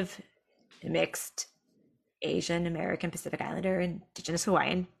creative mixed Asian, American, Pacific Islander, Indigenous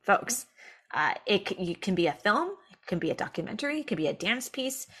Hawaiian folks. It can be a film, it can be a documentary, it can be a dance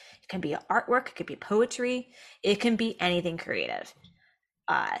piece, it can be artwork, it could be poetry, it can be anything creative.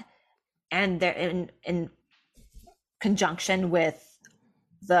 And they're in conjunction with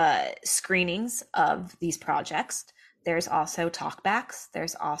the screenings of these projects, there's also talkbacks,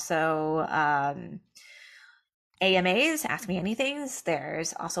 there's also AMAs, Ask Me Anythings,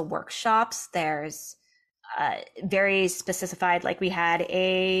 there's also workshops, there's very specified, like we had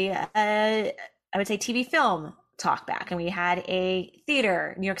I would say TV film talkback, and we had a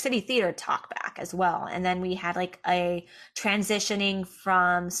New York City theater talkback as well. And then we had like a transitioning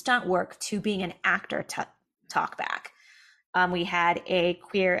from stunt work to being an actor talkback. We had a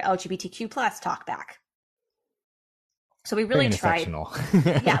queer LGBTQ plus talkback. So we really tried.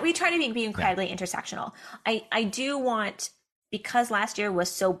 We try to be incredibly intersectional. I do want, because last year was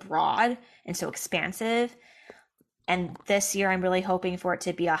so broad and so expansive, and this year I'm really hoping for it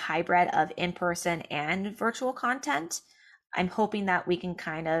to be a hybrid of in-person and virtual content. I'm hoping that we can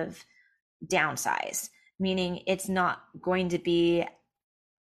kind of downsize, meaning it's not going to be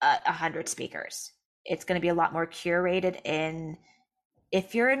 100 speakers. It's going to be a lot more curated. And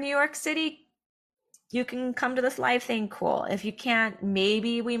if you're in New York City, you can come to this live thing, cool. If you can't,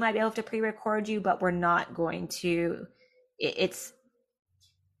 maybe we might be able to pre-record you, but we're not going to.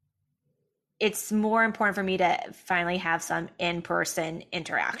 It's more important for me to finally have some in-person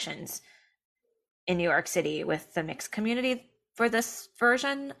interactions in New York City with the mixed community for this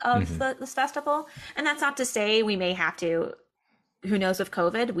version of this festival. And that's not to say we may have to, who knows, with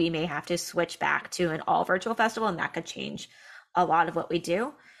COVID, we may have to switch back to an all virtual festival, and that could change a lot of what we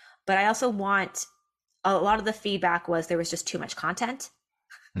do. But I also want, a lot of the feedback was there was just too much content.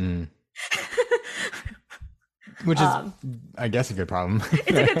 Which is, I guess, a good problem.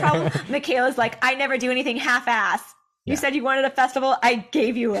 It's a good problem. Michaela's like, I never do anything half-ass. You said you wanted a festival. I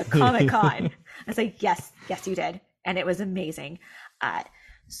gave you a Comic-Con. I was like, yes, you did. And it was amazing.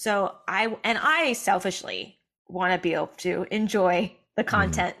 So I selfishly want to be able to enjoy the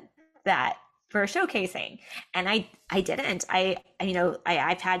content that we're showcasing. And I didn't.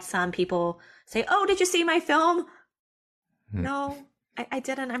 I've had some people say, oh, did you see my film? No, I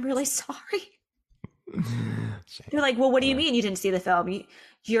didn't. I'm really sorry. They're like, well, what do you mean you didn't see the film?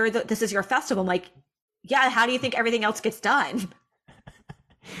 This is your festival. I'm like, yeah, how do you think everything else gets done?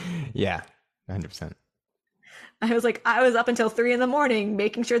 Yeah, 100%. I was like, I was up until 3 a.m.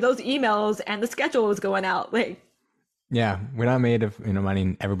 making sure those emails and the schedule was going out. Like, yeah, we're not made of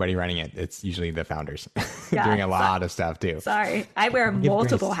everybody running it. It's usually the founders doing a lot of stuff too. Sorry, I wear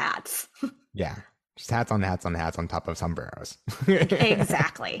multiple hats. Yeah. Just hats on hats on hats on top of sombreros.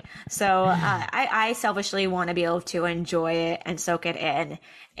 Exactly. So I selfishly want to be able to enjoy it and soak it in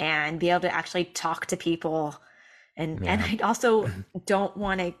and be able to actually talk to people. And I also don't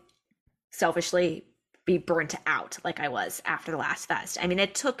want to selfishly be burnt out like I was after the last fest. I mean,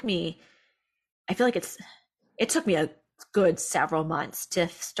 it took me a good several months to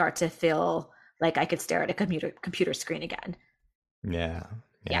start to feel like I could stare at a computer screen again. Yeah.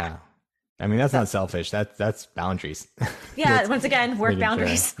 I mean, that's not selfish. That's boundaries. Yeah. Once again, work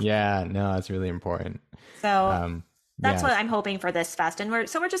boundaries. Sure. Yeah. No, that's really important. So that's what I'm hoping for this fest. And we're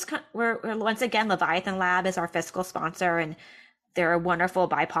once again, Leviathan Lab is our fiscal sponsor, and they're a wonderful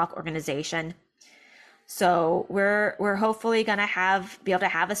BIPOC organization. So we're hopefully going to be able to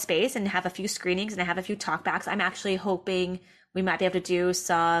have a space and have a few screenings and have a few talkbacks. I'm actually hoping we might be able to do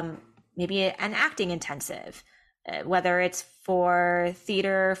some maybe an acting intensive, whether it's for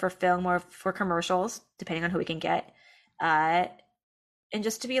theater, for film, or for commercials, depending on who we can get, and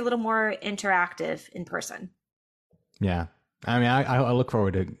just to be a little more interactive in person. Yeah. I mean, I look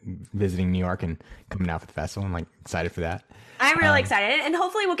forward to visiting New York and coming out for the festival. I'm like excited for that. I'm really excited, and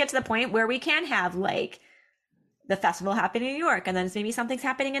hopefully we'll get to the point where we can have like the festival happening in New York, and then maybe something's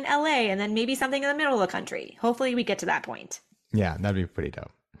happening in LA, and then maybe something in the middle of the country. Hopefully we get to that point. Yeah, that'd be pretty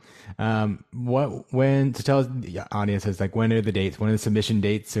dope. To tell the audiences, like, when are the dates? When are the submission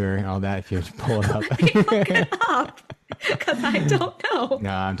dates or all that? If you pull it up. Look it up, because I don't know.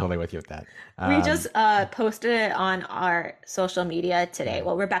 No, I'm totally with you with that. We just posted it on our social media today.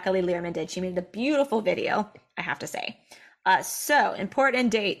 Well, Rebecca Lee Learman did. She made a beautiful video, I have to say. So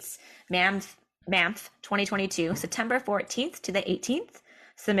important dates: MAMF 2022, September 14th to the 18th.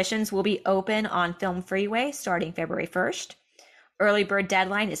 Submissions will be open on Film Freeway starting February 1st. Early bird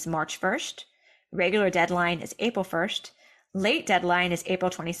deadline is March 1st. Regular deadline is April 1st. Late deadline is April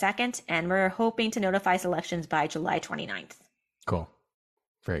 22nd. And we're hoping to notify selections by July 29th. Cool.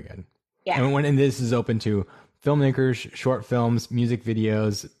 Very good. Yeah. And this is open to filmmakers, short films, music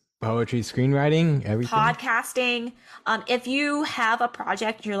videos, poetry, screenwriting, everything. Podcasting. If you have a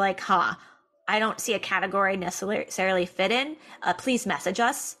project you're like, I don't see a category necessarily fit in, please message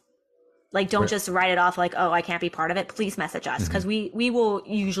us. Like, don't just write it off like, oh, I can't be part of it. Please message us, because we will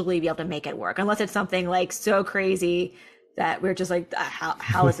usually be able to make it work, unless it's something like so crazy that we're just like,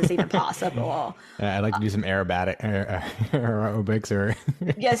 how is this even possible? I'd like to do some aerobics or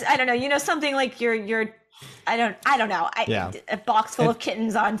yes, I don't know. Something like you're I don't know. A box full of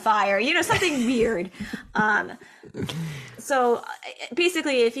kittens on fire. Something weird. So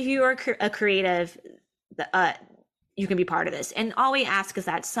basically, if you are a creative, you can be part of this. And all we ask is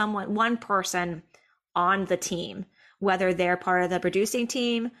that one person on the team, whether they're part of the producing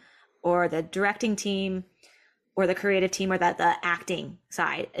team or the directing team or the creative team or the acting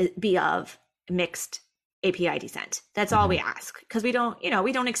side, be of mixed API descent. That's all we ask, because we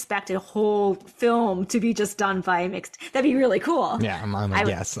don't expect a whole film to be just done by mixed. That'd be really cool. Yeah, I'm like,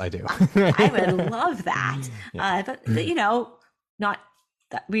 yes, I do. I would love that. Yeah. But not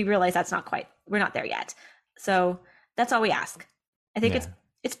that we realize that's not quite. We're not there yet. So that's all we ask. I think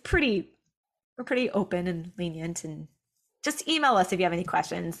it's pretty. We're pretty open and lenient, and just email us if you have any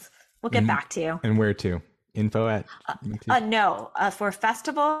questions. We'll get back to you. And where to? Info at? For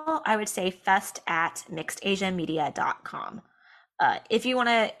festival, I would say fest@mixedasiamedia.com. If you want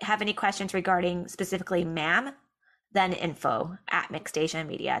to have any questions regarding specifically MAM, then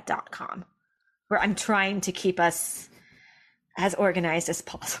info@mixedasiamedia.com, where I'm trying to keep us as organized as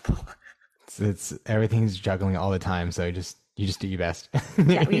possible. It's everything's juggling all the time, so you just do your best.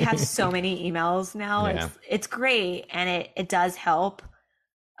 Yeah, we have so many emails now. Yeah. It's great, and it does help.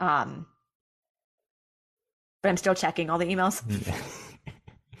 But I'm still checking all the emails.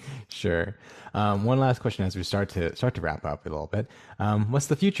 Sure. One last question as we start to wrap up a little bit. What's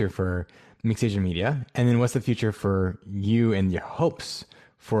the future for Mixed Asian Media? And then what's the future for you and your hopes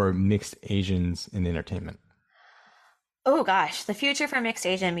for Mixed Asians in entertainment? Oh gosh, the future for Mixed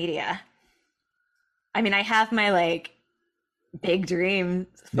Asian Media. I mean, I have my big dream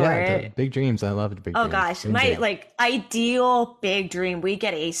for it. Big dreams. I love big dreams. Oh gosh, my ideal big dream. We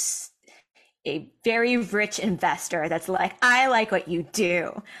get a very rich investor that's like, I like what you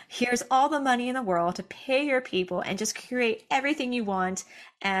do. Here's all the money in the world to pay your people and just create everything you want,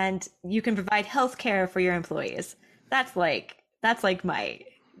 and you can provide healthcare for your employees. That's like my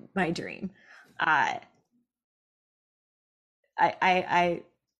dream. I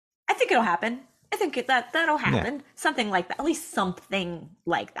think it'll happen. I think that'll happen. Yeah. Something like that. At least something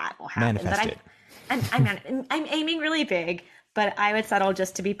like that will happen. Manifest but I'm aiming really big. But I would settle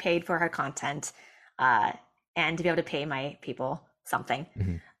just to be paid for her content, and to be able to pay my people something.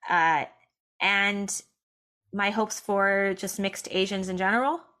 Mm-hmm. And my hopes for just mixed Asians in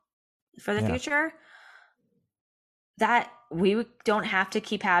general for the future, that we don't have to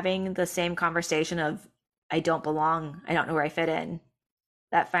keep having the same conversation of, I don't belong, I don't know where I fit in.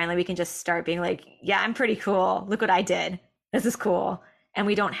 That finally we can just start being like, yeah, I'm pretty cool. Look what I did. This is cool. And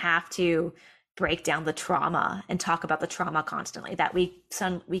we don't have to break down the trauma and talk about the trauma constantly, that we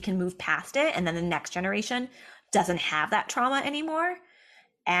can move past it, and then the next generation doesn't have that trauma anymore,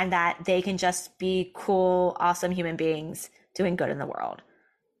 and that they can just be cool, awesome human beings doing good in the world.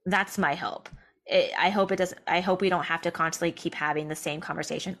 That's my hope. I hope we don't have to constantly keep having the same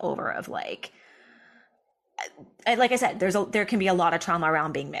conversation over of like I said, there can be a lot of trauma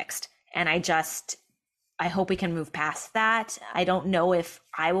around being mixed, and I I hope we can move past that. I don't know if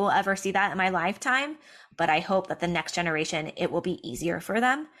I will ever see that in my lifetime, but I hope that the next generation, it will be easier for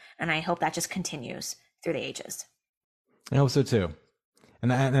them. And I hope that just continues through the ages. I hope so too.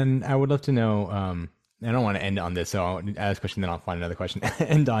 And I would love to know, I don't want to end on this, so I'll ask a question, then I'll find another question to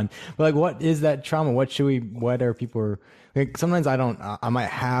end on. But like, what is that trauma? What are people, like, sometimes I might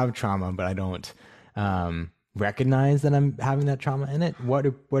have trauma, but I don't recognize that I'm having that trauma in it. What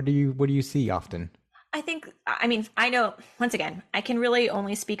do you see often? I know, once again, I can really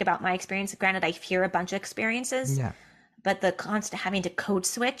only speak about my experience. Granted, I hear a bunch of experiences, Yeah. but the constant having to code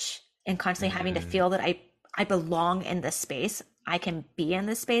switch and constantly having to feel that I belong in this space. I can be in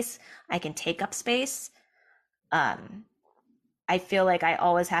this space. I can take up space. I feel like I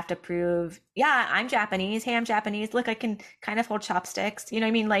always have to prove, yeah, I'm Japanese. Hey, I'm Japanese. Look, I can kind of hold chopsticks. You know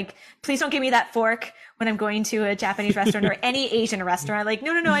what I mean? Like, please don't give me that fork when I'm going to a Japanese restaurant or any Asian restaurant. Like,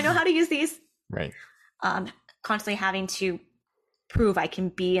 no, I know how to use these. Right. Constantly having to prove I can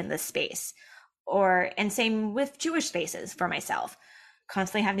be in this space. And same with Jewish spaces for myself.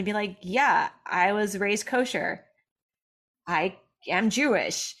 Constantly having to be like, yeah, I was raised kosher. I am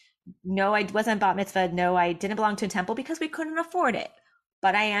Jewish. No, I wasn't bat mitzvah. No, I didn't belong to a temple because we couldn't afford it.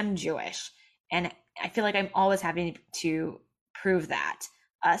 But I am Jewish. And I feel like I'm always having to prove that,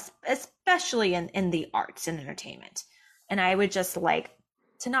 especially in the arts and entertainment. And I would just like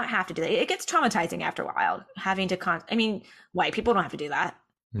to not have to do that. It gets traumatizing after a while, having to white people don't have to do that.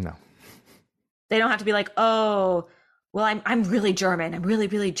 No. They don't have to be like, oh, well, I'm really German. I'm really,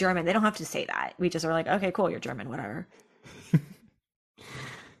 really German. They don't have to say that. We just are like, okay, cool, you're German, whatever.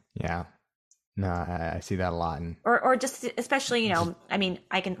 Yeah. No, I see that a lot. Or just especially,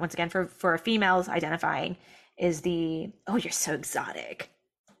 I can, once again, for females identifying is oh, you're so exotic.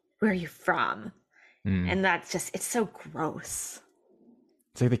 Where are you from? And that's just, it's so gross.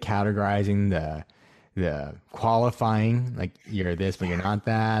 It's like the categorizing, the qualifying, like you're this, but you're not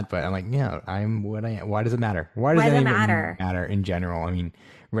that. But I'm like, yeah, I'm what I am. Why does it matter? Why does it even matter in general? I mean,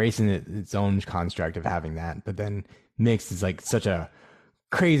 race in its own construct of having that, but then mixed is like such a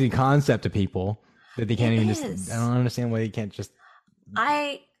crazy concept to people that they can't I don't understand why they can't just.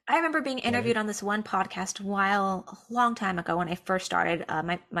 I remember being interviewed on this one podcast a long time ago when I first started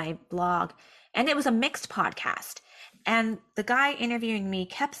my blog, and it was a mixed podcast. And the guy interviewing me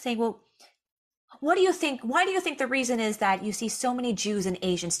kept saying, well, what do you think? Why do you think the reason is that you see so many Jews and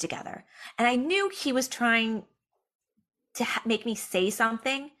Asians together? And I knew he was trying to make me say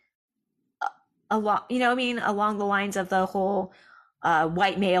something along the lines of the whole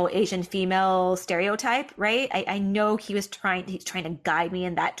white male, Asian female stereotype, right? I know he's trying to guide me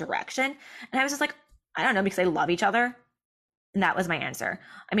in that direction. And I was just like, I don't know, because they love each other. And that was my answer.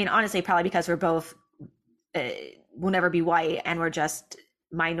 I mean, honestly, probably because we're both, we'll never be white and we're just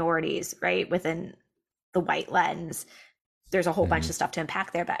minorities, right? Within the white lens, there's a whole bunch of stuff to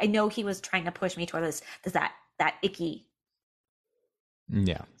unpack there. But I know he was trying to push me toward that icky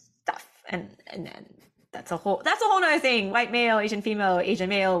stuff. And then that's a whole nother thing. White male, Asian female, Asian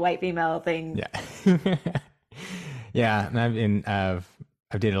male, white female thing. Yeah. Yeah. And I've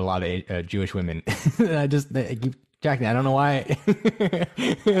dated a lot of Jewish women. I keep tracking. I don't know why.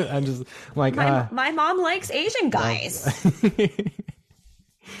 I'm just like, my mom likes Asian guys.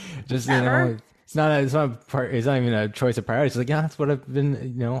 Just, it's not even a choice of priority. It's like, yeah, that's what I've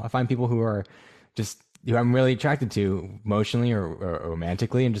been, I find people who I'm really attracted to emotionally or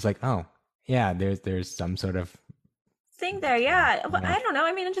romantically, and just like, oh yeah, there's some sort of thing there. Yeah. Well, I don't know.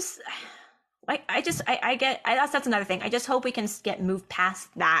 I mean, that's another thing. I just hope we can move past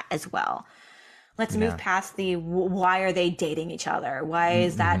that as well. Let's move past why are they dating each other? Why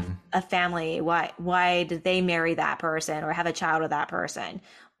is that a family? Why did they marry that person or have a child with that person?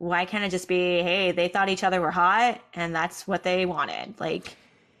 Why can't it just be, hey, they thought each other were hot and that's what they wanted? Like,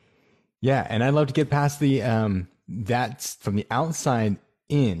 yeah. And I'd love to get past that's from the outside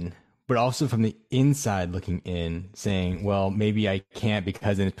in, but also from the inside looking in, saying, well, maybe I can't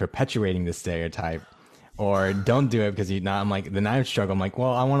because then it's perpetuating the stereotype. Or don't do it because I'm like, then I struggle. I'm like,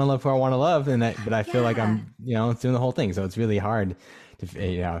 well, I want to love who I want to love, but I feel like I'm, it's doing the whole thing. So it's really hard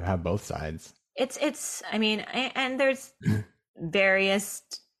to have both sides. I mean, and there's various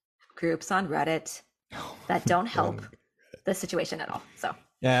groups on Reddit that don't help the situation at all. So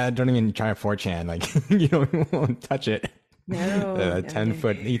yeah, don't even try 4chan. Like you don't want to touch it. No,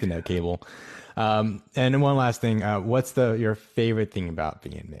 10-foot Ethernet cable. And one last thing, what's your favorite thing about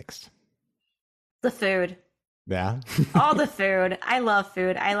being mixed? The food. Yeah. All the food. I love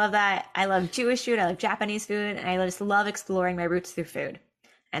food. I love that. I love Jewish food. I love Japanese food. And I just love exploring my roots through food.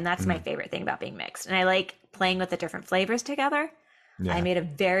 And that's my favorite thing about being mixed. And I like playing with the different flavors together. Yeah. I made a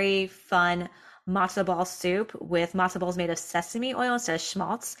very fun matzo ball soup with matzo balls made of sesame oil instead of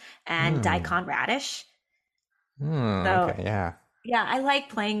schmaltz and daikon radish. So Okay, yeah. yeah, I like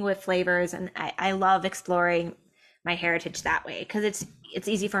playing with flavors, and I love exploring my heritage that way because it's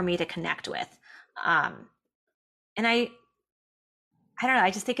easy for me to connect with. And I don't know,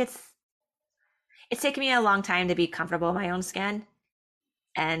 I just think it's taken me a long time to be comfortable in my own skin.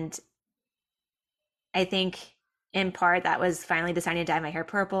 And I think in part that was finally deciding to dye my hair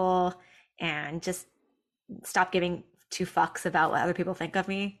purple and just stop giving two fucks about what other people think of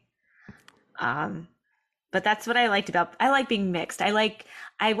me. But that's what I like being mixed.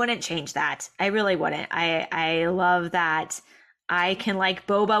 I wouldn't change that. I really wouldn't. I love that I can like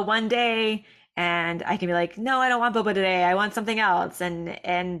boba one day and I can be like, no, I don't want boba today. I want something else.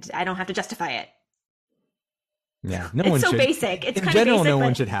 And I don't have to justify it. Yeah, no It's one so should. basic. It's In kind of general, basic, no one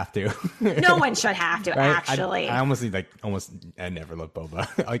but should have to. no one should have to Right? actually. I I never love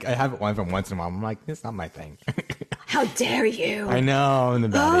boba. Like I have one from once in a while. I'm like, it's not my thing. How dare you? I know. I'm the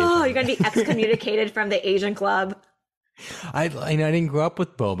bad Oh, Asian. you're gonna be excommunicated from the Asian club. I didn't grow up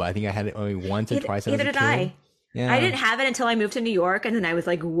with boba. I think I had it only once or twice. Either as a did kid. I. Yeah. I didn't have it until I moved to New York, and then I was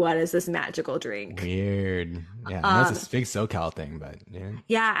like, "What is this magical drink?" Weird. Yeah, that's a big SoCal thing, but yeah.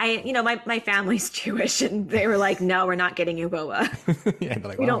 Yeah, my family's Jewish, and they were like, "No, we're not getting you boba. Yeah, they're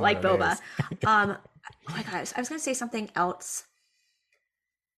like, We well, don't like there it boba." is. Oh my gosh, I was gonna say something else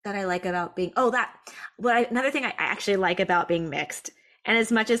that I like about being. Another thing I actually like about being mixed, and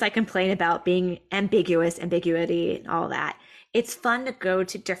as much as I complain about being ambiguity, and all that, it's fun to go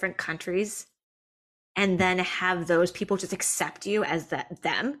to different countries and then have those people just accept you as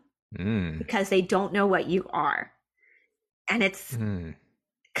them because they don't know what you are. And it's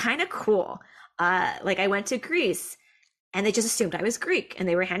kind of cool. Like I went to Greece and they just assumed I was Greek and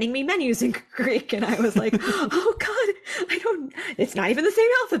they were handing me menus in Greek. And I was like, oh God, it's not even the same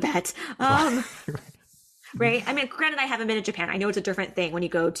alphabet. Right. I mean, granted, I haven't been to Japan. I know it's a different thing when you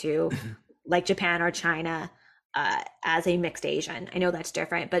go to like Japan or China as a mixed Asian. I know that's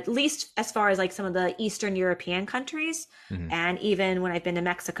different, but at least as far as like some of the Eastern European countries, and even when I've been to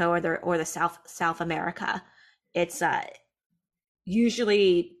Mexico or the South America, it's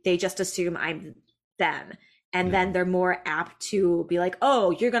usually they just assume I'm them, and then they're more apt to be like,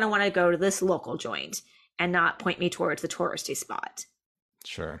 "Oh, you're gonna want to go to this local joint," and not point me towards the touristy spot.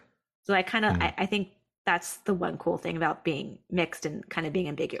 Sure. So I kind of I think that's the one cool thing about being mixed and kind of being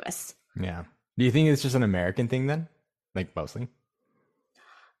ambiguous. Yeah. Do you think it's just an American thing then? Like mostly?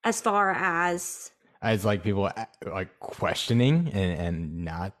 As far as Like people like questioning and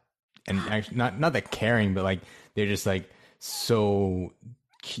not, and actually not that caring, but like they're just like so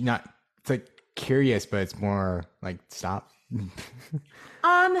not, it's like curious, but it's more like stop.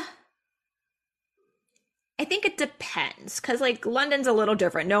 I think it depends because like London's a little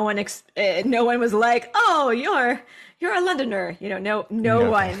different. No one was like, "Oh, you're a Londoner," no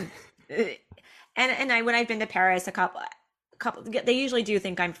one. And when I've been to Paris, a couple, they usually do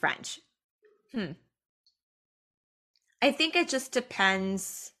think I'm French. I think it just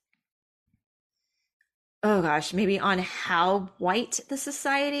depends. Oh gosh, maybe on how white the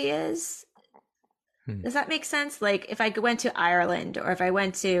society is. Does that make sense? Like if I went to Ireland or if I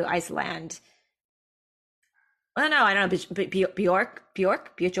went to Iceland. Oh no, I don't know. Bjork.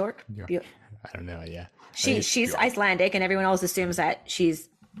 I don't know. Yeah. She's Bjork. Icelandic, and everyone else assumes that she's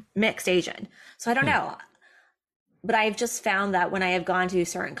mixed Asian. So I don't know. But I've just found that when I have gone to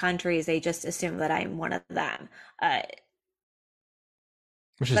certain countries, they just assume that I'm one of them.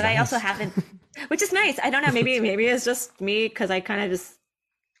 Which is but nice. I also haven't, which is nice. I don't know. Maybe it's just me because I kind of just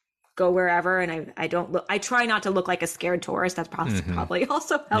go wherever, and I don't look. I try not to look like a scared tourist. That's probably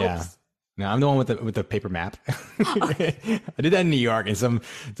also helps. Yeah. No, I'm the one with the paper map. I did that in New York, and some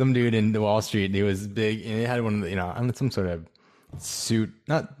dude in the Wall Street, he was big, and he had one of the, I'm some sort of suit,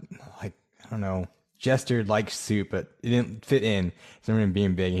 not like, I don't know, gestured like suit, but it didn't fit in. So I remember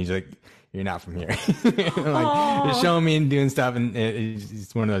being big, and he's like, "You're not from here." Like just showing me and doing stuff, and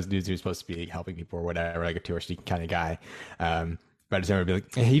he's one of those dudes who's supposed to be helping people or whatever, like a touristy kind of guy. But I just remember being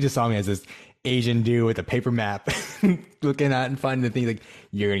like, he just saw me as this Asian dude with a paper map looking at and finding the things like,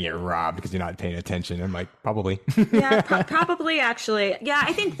 "You're gonna get robbed because you're not paying attention." I'm like, probably. Yeah, probably actually. Yeah,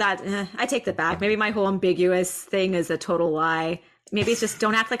 I think that I take that back. Maybe my whole ambiguous thing is a total lie. Maybe it's just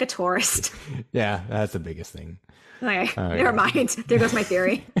don't act like a tourist. Yeah, that's the biggest thing. Okay, never mind. There goes my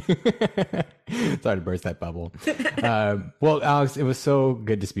theory. Sorry to burst that bubble. Well, Alex, it was so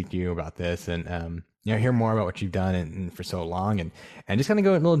good to speak to you about this, and hear more about what you've done and for so long, and just kind of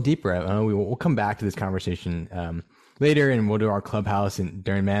go a little deeper. We'll come back to this conversation later, and we'll do our clubhouse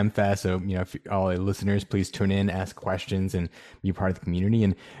during MamFest. So, if all the listeners, please tune in, ask questions, and be part of the community,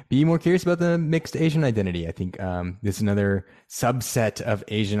 and be more curious about the mixed Asian identity. I think this is another subset of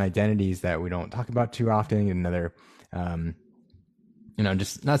Asian identities that we don't talk about too often. Another,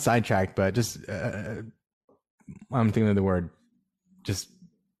 just not sidetracked, but just I'm thinking of the word, just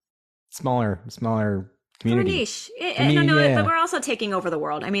smaller community. Niche. But we're also taking over the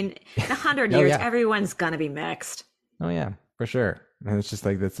world. I mean, in 100 years, everyone's gonna be mixed. Oh yeah, for sure. And it's just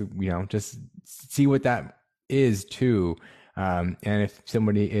like that's just see what that is too. And if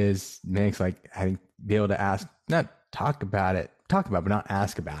somebody is mixed, like I think be able to ask, not talk about, but not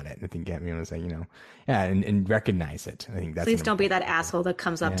ask about it. I think say, and recognize it. I think that's. Please don't be that asshole that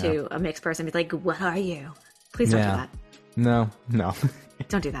comes up to a mixed person and be like, "What are you?" Please don't do that. No.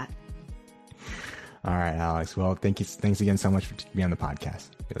 Don't do that. All right, Alex. Well, thanks again so much for being on the podcast.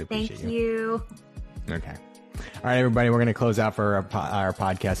 Really appreciate Thank you. Okay. All right, everybody. We're going to close out for our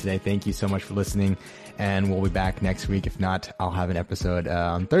podcast today. Thank you so much for listening, and we'll be back next week. If not, I'll have an episode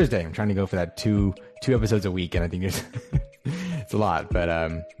on Thursday. I'm trying to go for that two episodes a week, and I think it's a lot, but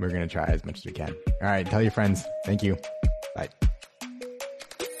we're going to try as much as we can. All right. Tell your friends. Thank you. Bye.